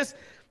tell me this.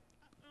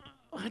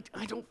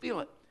 I don't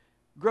feel it.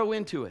 Grow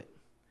into it.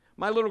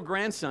 My little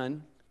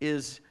grandson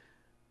is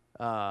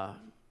about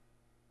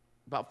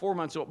 4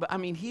 months old, but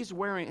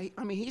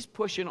he's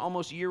pushing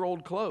almost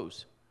year-old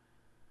clothes.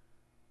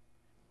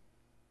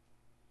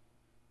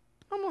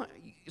 I'm like,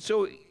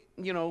 so,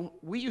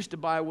 we used to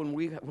buy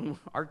when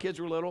our kids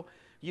were little,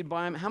 you'd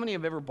buy them. How many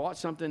have ever bought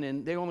something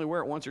and they only wear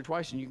it once or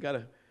twice and you got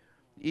to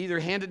either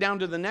hand it down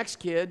to the next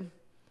kid.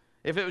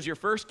 If it was your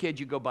first kid,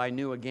 you go buy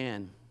new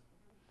again.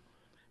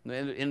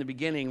 In the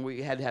beginning,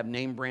 we had to have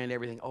name brand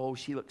everything. Oh,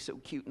 she looks so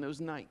cute in those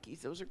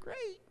Nikes. Those are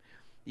great.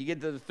 You get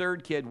to the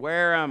third kid,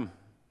 wear them.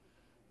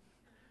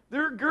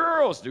 They're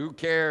girls. Who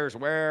cares?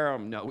 Wear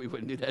them. No, we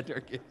wouldn't do that to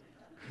our kids.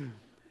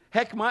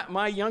 Heck,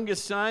 my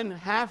youngest son,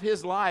 half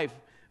his life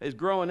is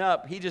growing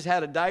up, he just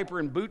had a diaper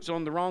and boots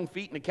on the wrong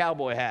feet and a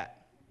cowboy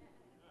hat.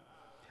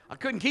 I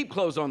couldn't keep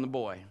clothes on the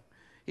boy.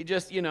 He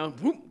just,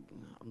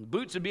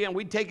 boots would be on.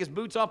 We'd take his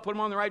boots off, put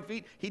them on the right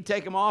feet. He'd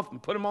take them off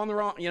and put them on the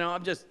wrong.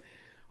 I'm just,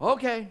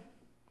 okay.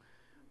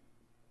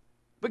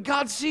 But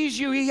God sees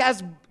you. He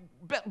has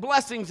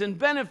blessings and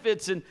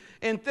benefits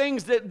and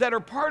things that are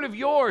part of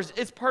yours.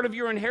 It's part of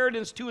your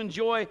inheritance to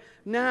enjoy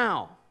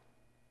now.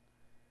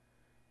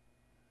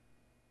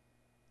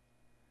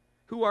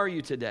 Who are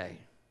you today?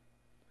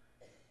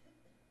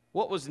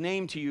 What was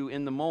named to you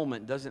in the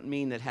moment doesn't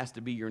mean that has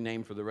to be your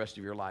name for the rest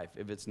of your life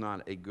if it's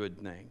not a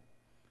good name.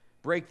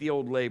 Break the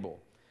old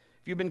label.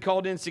 If you've been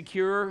called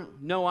insecure,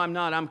 no, I'm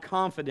not. I'm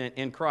confident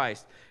in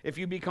Christ. If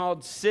you be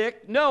called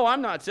sick, no,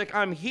 I'm not sick.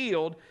 I'm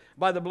healed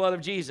by the blood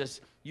of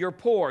Jesus. You're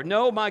poor.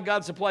 No, my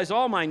God supplies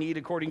all my need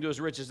according to his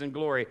riches and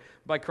glory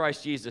by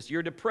Christ Jesus.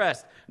 You're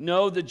depressed.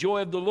 No, the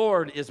joy of the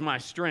Lord is my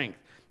strength.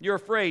 You're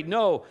afraid.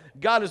 No,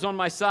 God is on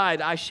my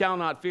side. I shall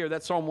not fear.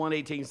 That's Psalm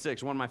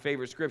 118:6, one of my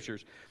favorite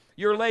scriptures.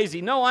 You're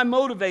lazy. No, I'm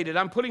motivated.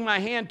 I'm putting my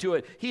hand to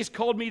it. He's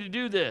called me to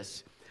do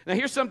this. Now,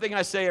 here's something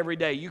I say every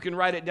day. You can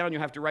write it down.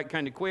 You'll have to write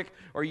kind of quick,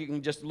 or you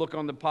can just look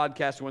on the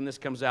podcast when this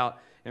comes out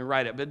and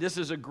write it. But this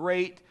is a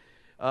great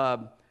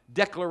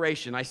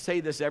declaration. I say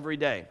this every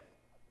day.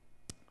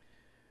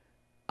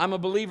 I'm a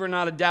believer,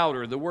 not a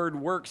doubter. The word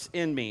works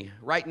in me.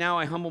 Right now,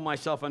 I humble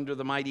myself under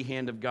the mighty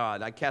hand of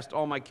God. I cast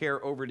all my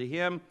care over to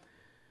him,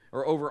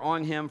 or over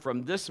on him.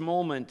 From this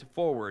moment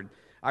forward,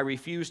 I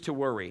refuse to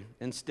worry.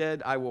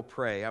 Instead, I will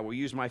pray. I will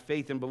use my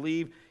faith and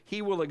believe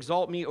he will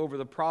exalt me over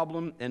the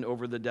problem and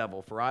over the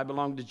devil. For I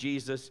belong to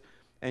Jesus,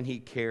 and he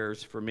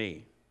cares for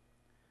me.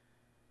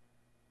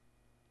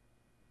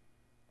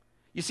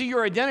 You see,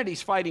 your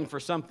identity's fighting for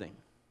something.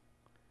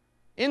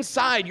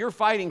 Inside, you're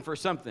fighting for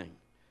something.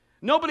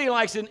 Nobody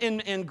likes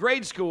in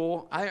grade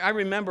school. I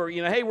remember,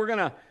 hey, we're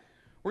gonna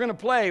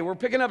play. We're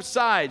picking up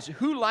sides.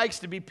 Who likes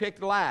to be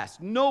picked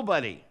last?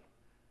 Nobody.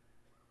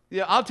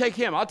 Yeah, I'll take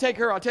him. I'll take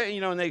her. I'll take,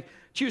 and they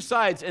choose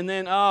sides, and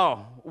then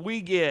have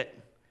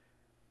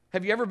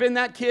you ever been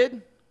that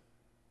kid?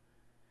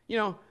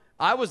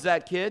 I was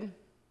that kid,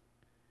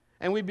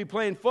 and we'd be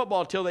playing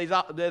football till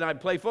then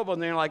I'd play football,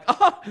 and they're like,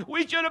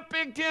 we should have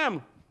picked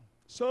him.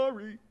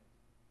 Sorry.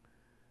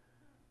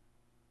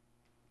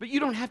 But you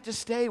don't have to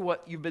stay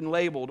what you've been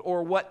labeled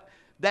or what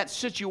that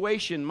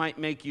situation might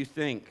make you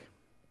think.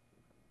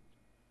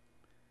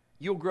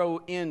 You'll grow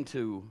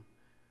into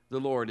the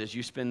Lord as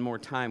you spend more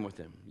time with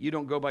Him. You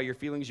don't go by your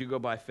feelings, you go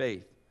by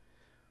faith.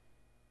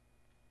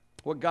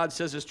 What God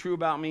says is true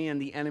about me, and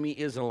the enemy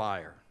is a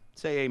liar.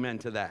 Say amen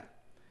to that.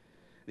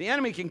 The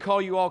enemy can call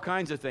you all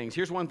kinds of things.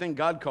 Here's one thing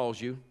God calls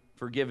you: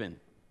 forgiven.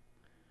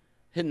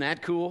 Isn't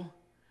that cool?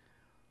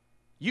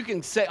 You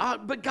can say, oh,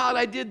 but God,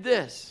 I did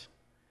this.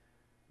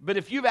 But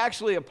if you've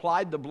actually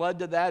applied the blood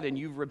to that and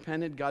you've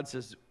repented, God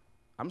says,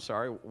 I'm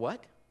sorry,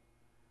 what?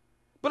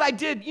 But I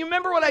did. You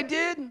remember what I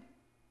did?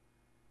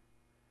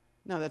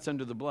 No, that's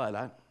under the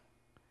blood.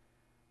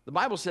 The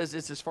Bible says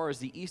it's as far as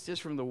the east is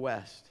from the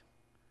west.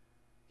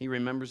 He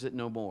remembers it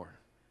no more.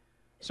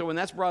 So when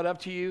that's brought up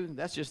to you,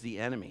 that's just the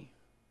enemy.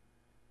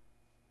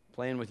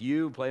 Playing with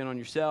you, playing on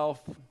yourself.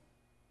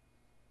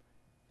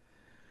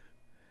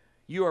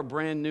 You are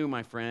brand new,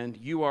 my friend.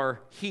 You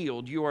are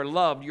healed. You are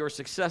loved. You are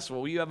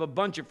successful. You have a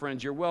bunch of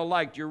friends. You're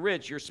well-liked. You're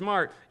rich. You're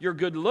smart. You're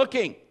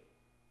good-looking.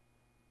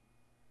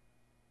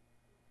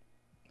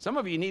 Some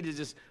of you need to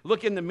just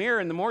look in the mirror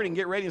in the morning and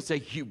get ready and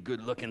say, you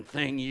good-looking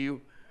thing,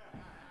 you.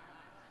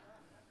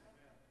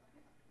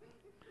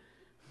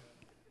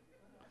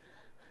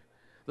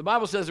 The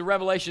Bible says in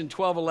Revelation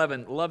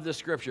 12:11, love this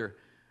scripture,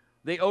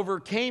 they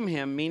overcame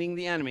him, meaning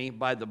the enemy,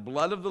 by the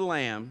blood of the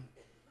Lamb,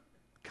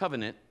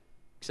 covenant,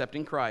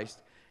 accepting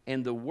Christ,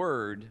 and the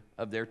word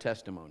of their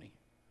testimony.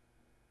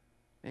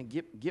 Man,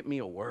 get me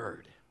a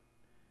word.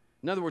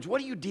 In other words, what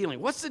are you dealing?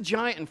 What's the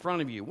giant in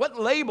front of you? What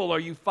label are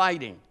you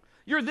fighting?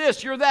 You're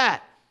this, you're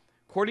that.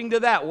 According to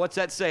that, what's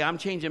that say? I'm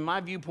changing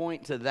my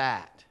viewpoint to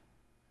that.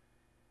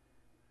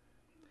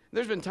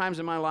 There's been times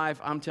in my life,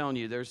 I'm telling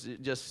you, there's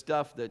just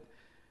stuff that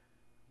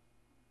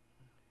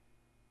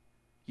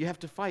you have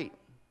to fight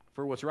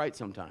for what's right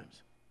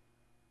sometimes.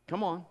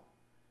 Come on.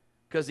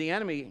 Because the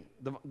enemy,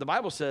 the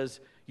Bible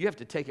says, you have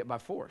to take it by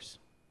force.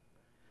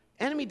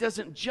 Enemy's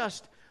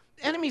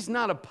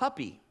not a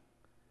puppy.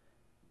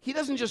 He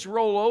doesn't just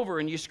roll over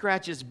and you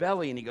scratch his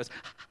belly and he goes,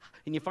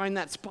 and you find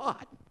that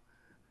spot.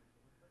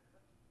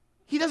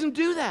 He doesn't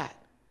do that.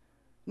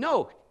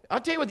 No, I'll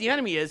tell you what the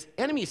enemy is.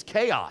 Enemy's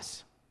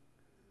chaos.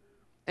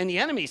 And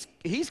the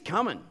he's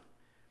coming.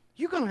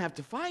 You're going to have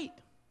to fight.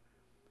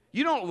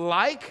 You don't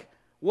like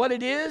what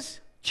it is?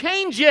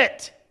 Change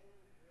it.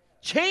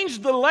 Change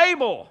the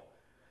label.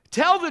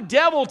 Tell the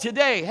devil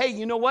today, hey,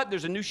 you know what?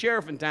 There's a new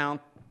sheriff in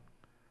town.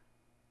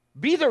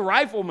 Be the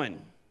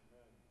rifleman.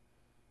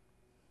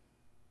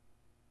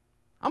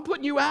 I'm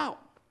putting you out.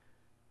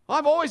 Well,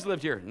 I've always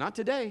lived here. Not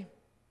today.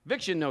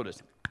 Eviction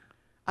notice.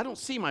 I don't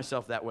see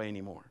myself that way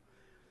anymore.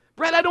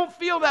 Brett, I don't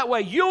feel that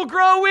way. You'll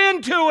grow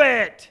into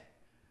it.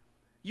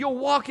 You'll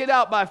walk it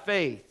out by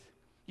faith.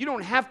 You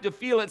don't have to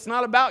feel it. It's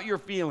not about your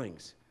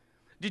feelings.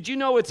 Did you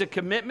know it's a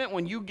commitment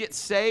when you get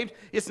saved?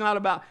 It's not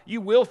about, you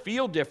will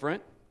feel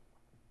different.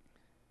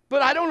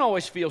 But I don't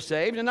always feel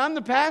saved, and I'm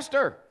the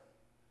pastor.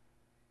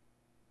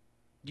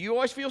 Do you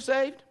always feel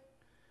saved?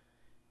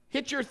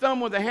 Hit your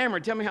thumb with a hammer.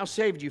 Tell me how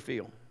saved you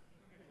feel.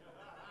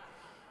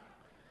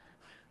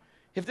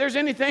 If there's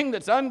anything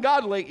that's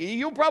ungodly,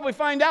 you'll probably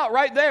find out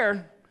right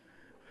there.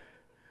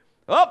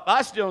 Oh,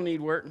 I still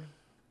need work.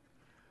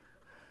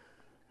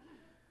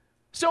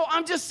 So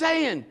I'm just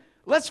saying,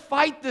 let's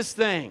fight this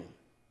thing.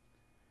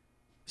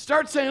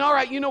 Start saying, all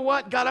right, you know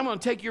what? God, I'm going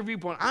to take your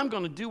viewpoint. I'm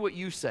going to do what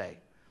you say.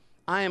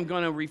 I am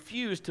going to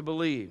refuse to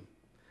believe.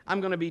 I'm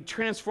going to be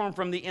transformed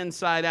from the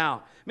inside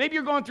out. Maybe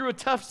you're going through a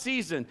tough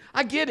season.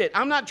 I get it.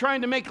 I'm not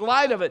trying to make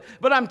light of it.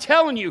 But I'm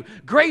telling you,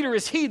 greater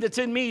is he that's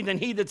in me than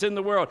he that's in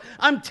the world.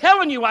 I'm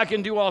telling you I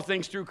can do all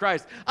things through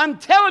Christ. I'm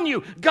telling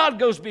you God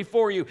goes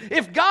before you.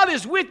 If God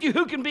is with you,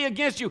 who can be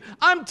against you?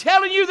 I'm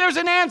telling you there's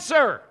an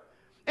answer.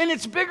 And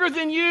it's bigger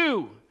than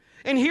you.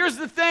 And here's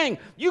the thing.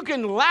 You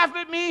can laugh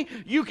at me.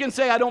 You can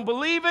say I don't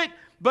believe it.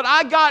 But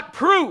I got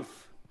proof.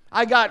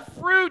 I got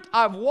fruit.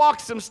 I've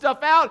walked some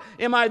stuff out.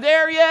 Am I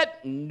there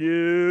yet?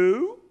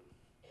 No.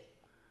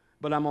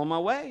 But I'm on my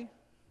way.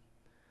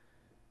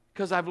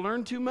 Because I've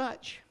learned too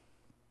much.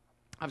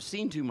 I've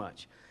seen too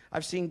much.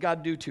 I've seen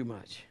God do too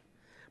much.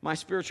 My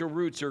spiritual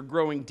roots are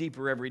growing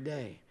deeper every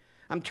day.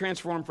 I'm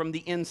transformed from the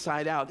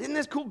inside out. Isn't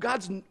this cool?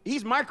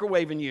 He's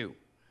microwaving you.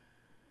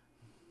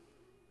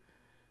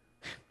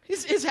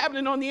 It's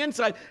happening on the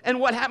inside.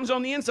 And what happens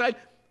on the inside,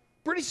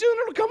 pretty soon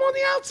it'll come on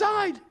the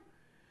outside.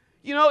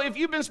 You know, if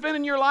you've been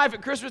spending your life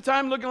at Christmas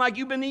time looking like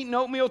you've been eating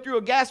oatmeal through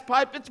a gas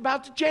pipe, it's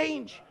about to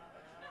change.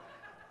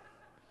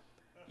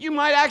 You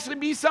might actually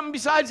be something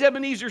besides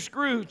Ebenezer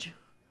Scrooge.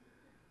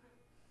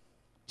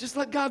 Just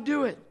let God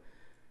do it.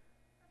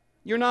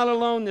 You're not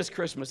alone this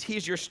Christmas.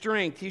 He's your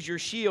strength. He's your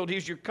shield.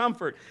 He's your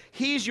comfort.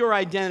 He's your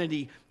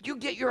identity. You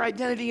get your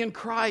identity in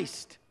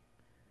Christ.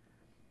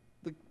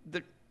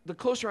 The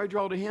closer I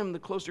draw to him, the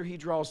closer he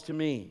draws to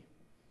me.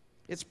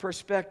 It's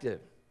perspective.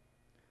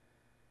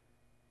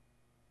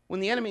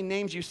 When the enemy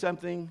names you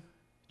something,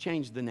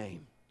 change the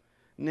name.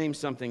 Name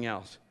something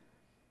else.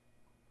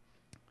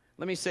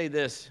 Let me say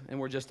this, and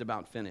we're just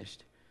about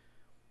finished.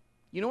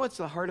 You know what's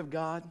the heart of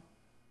God?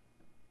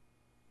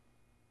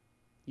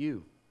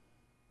 You.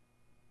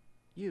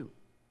 You.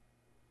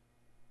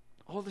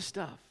 All the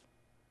stuff.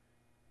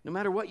 No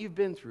matter what you've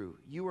been through,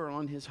 you are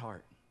on his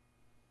heart.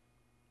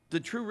 The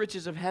true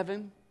riches of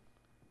heaven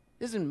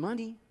isn't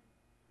money.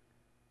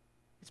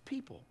 It's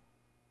people.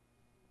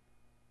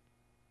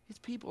 It's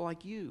people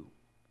like you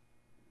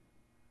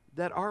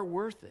that are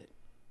worth it.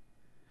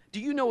 Do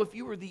you know if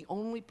you were the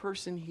only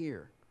person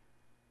here,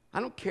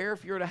 I don't care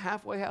if you're at a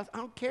halfway house, I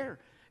don't care.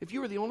 If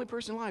you were the only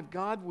person alive,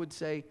 God would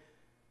say,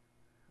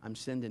 I'm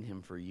sending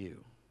him for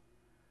you.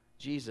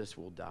 Jesus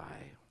will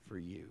die for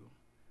you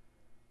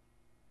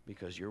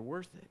because you're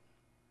worth it.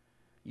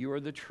 You are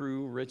the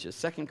true riches.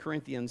 2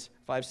 Corinthians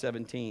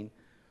 5:17,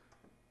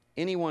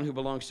 anyone who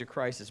belongs to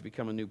Christ has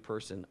become a new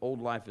person.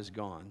 Old life is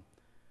gone.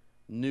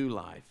 New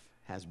life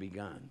has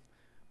begun.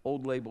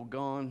 Old label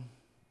gone.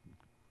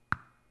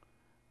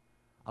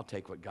 I'll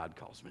take what God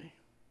calls me.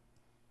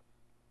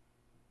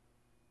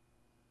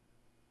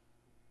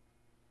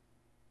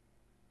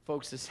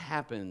 Folks, this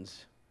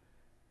happens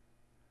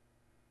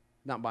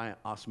not by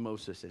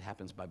osmosis, it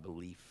happens by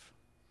belief.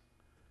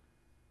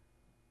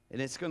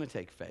 And it's going to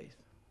take faith.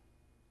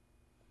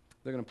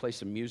 They're going to play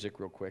some music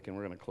real quick, and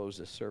we're going to close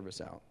this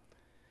service out.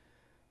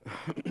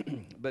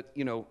 But,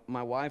 you know,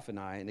 my wife and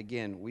I, and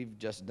again, we've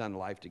just done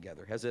life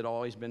together. Has it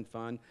always been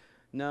fun?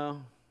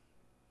 No.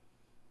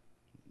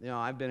 You know,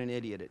 I've been an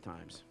idiot at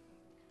times.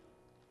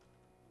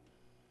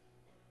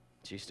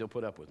 She still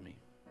put up with me.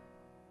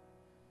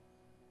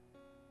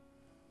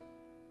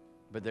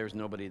 But there's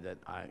nobody that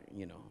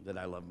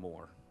I love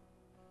more.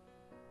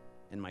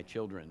 And my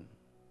children,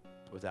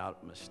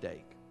 without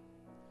mistake.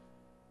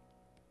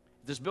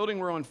 If this building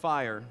were on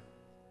fire,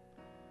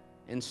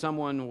 and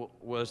someone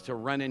was to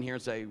run in here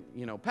and say,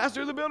 you know,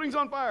 Pastor, the building's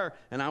on fire,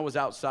 and I was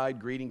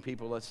outside greeting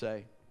people, let's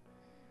say,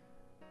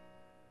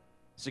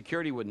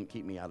 security wouldn't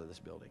keep me out of this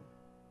building.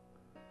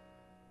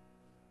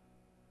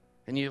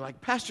 And you're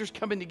like, Pastor's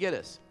coming to get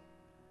us.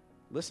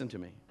 Listen to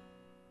me.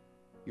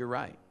 You're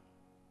right.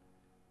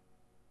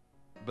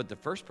 But the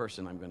first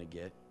person I'm going to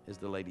get is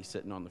the lady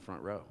sitting on the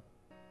front row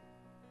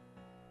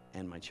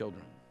and my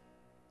children.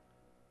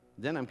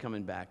 Then I'm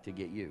coming back to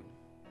get you.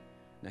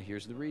 Now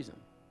here's the reason.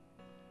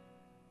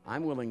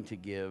 I'm willing to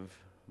give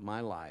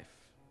my life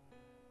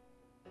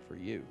for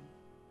you,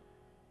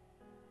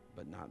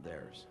 but not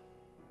theirs.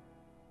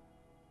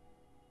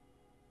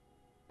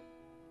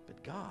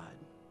 But God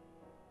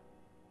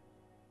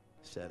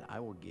said, I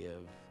will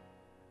give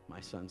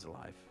my son's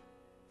life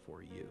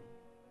for you.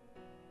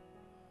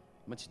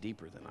 Much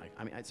deeper than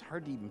I mean, it's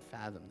hard to even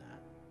fathom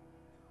that.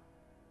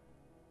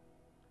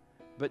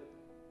 But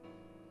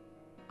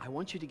I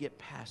want you to get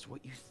past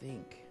what you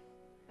think.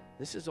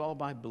 This is all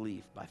by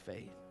belief, by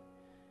faith.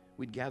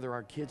 We'd gather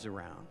our kids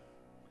around.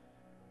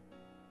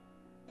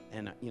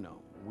 And, you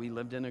know, we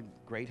lived in a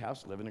great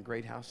house, live in a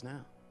great house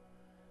now.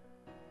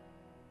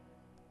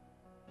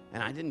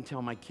 And I didn't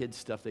tell my kids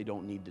stuff they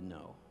don't need to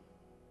know.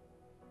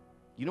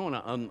 You don't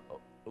want to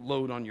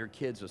unload on your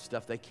kids with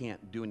stuff they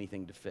can't do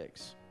anything to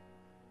fix.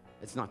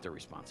 It's not their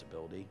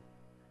responsibility.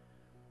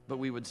 But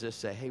we would just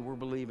say, hey, we're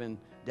believing,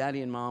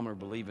 Daddy and Mom are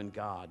believing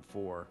God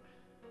for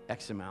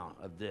X amount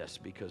of this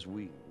because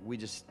we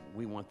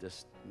want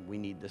this, we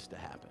need this to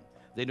happen.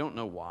 They don't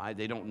know why.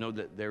 They don't know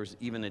that there's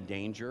even a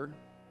danger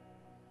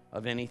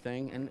of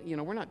anything. And, you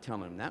know, we're not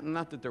telling them that.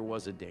 Not that there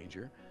was a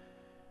danger.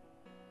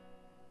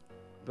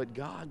 But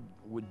God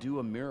would do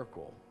a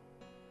miracle.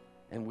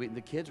 And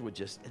the kids would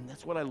just, and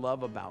that's what I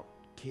love about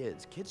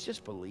kids. Kids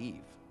just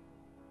believe.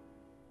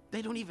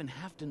 They don't even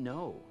have to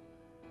know.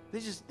 They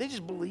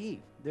just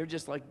believe. They're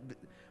just like,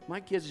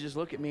 my kids just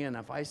look at me, and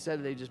if I said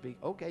it, they'd just be,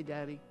 okay,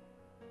 Daddy.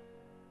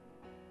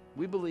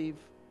 We believe.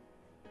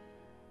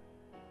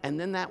 And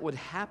then that would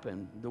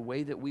happen the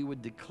way that we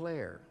would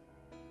declare,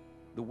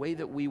 the way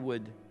that we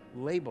would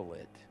label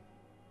it.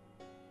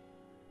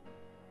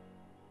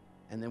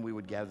 And then we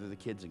would gather the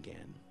kids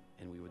again,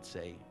 and we would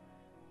say,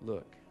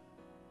 look,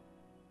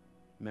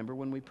 remember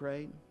when we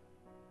prayed?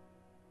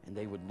 And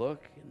they would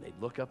look, and they'd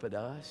look up at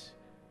us,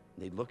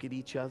 and they'd look at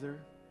each other,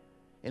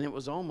 and it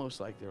was almost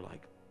like they're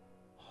like,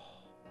 oh,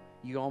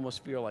 you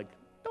almost feel like,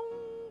 dong.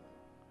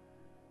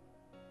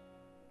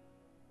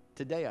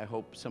 Today, I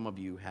hope some of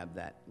you have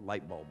that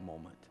light bulb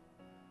moment,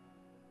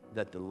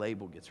 that the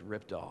label gets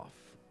ripped off,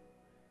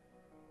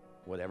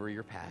 whatever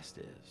your past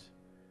is.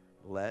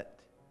 Let,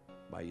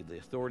 by the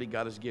authority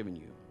God has given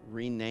you,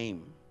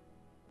 rename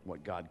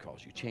what God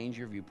calls you. Change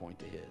your viewpoint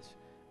to His.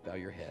 Bow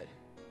your head.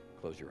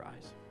 Close your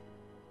eyes.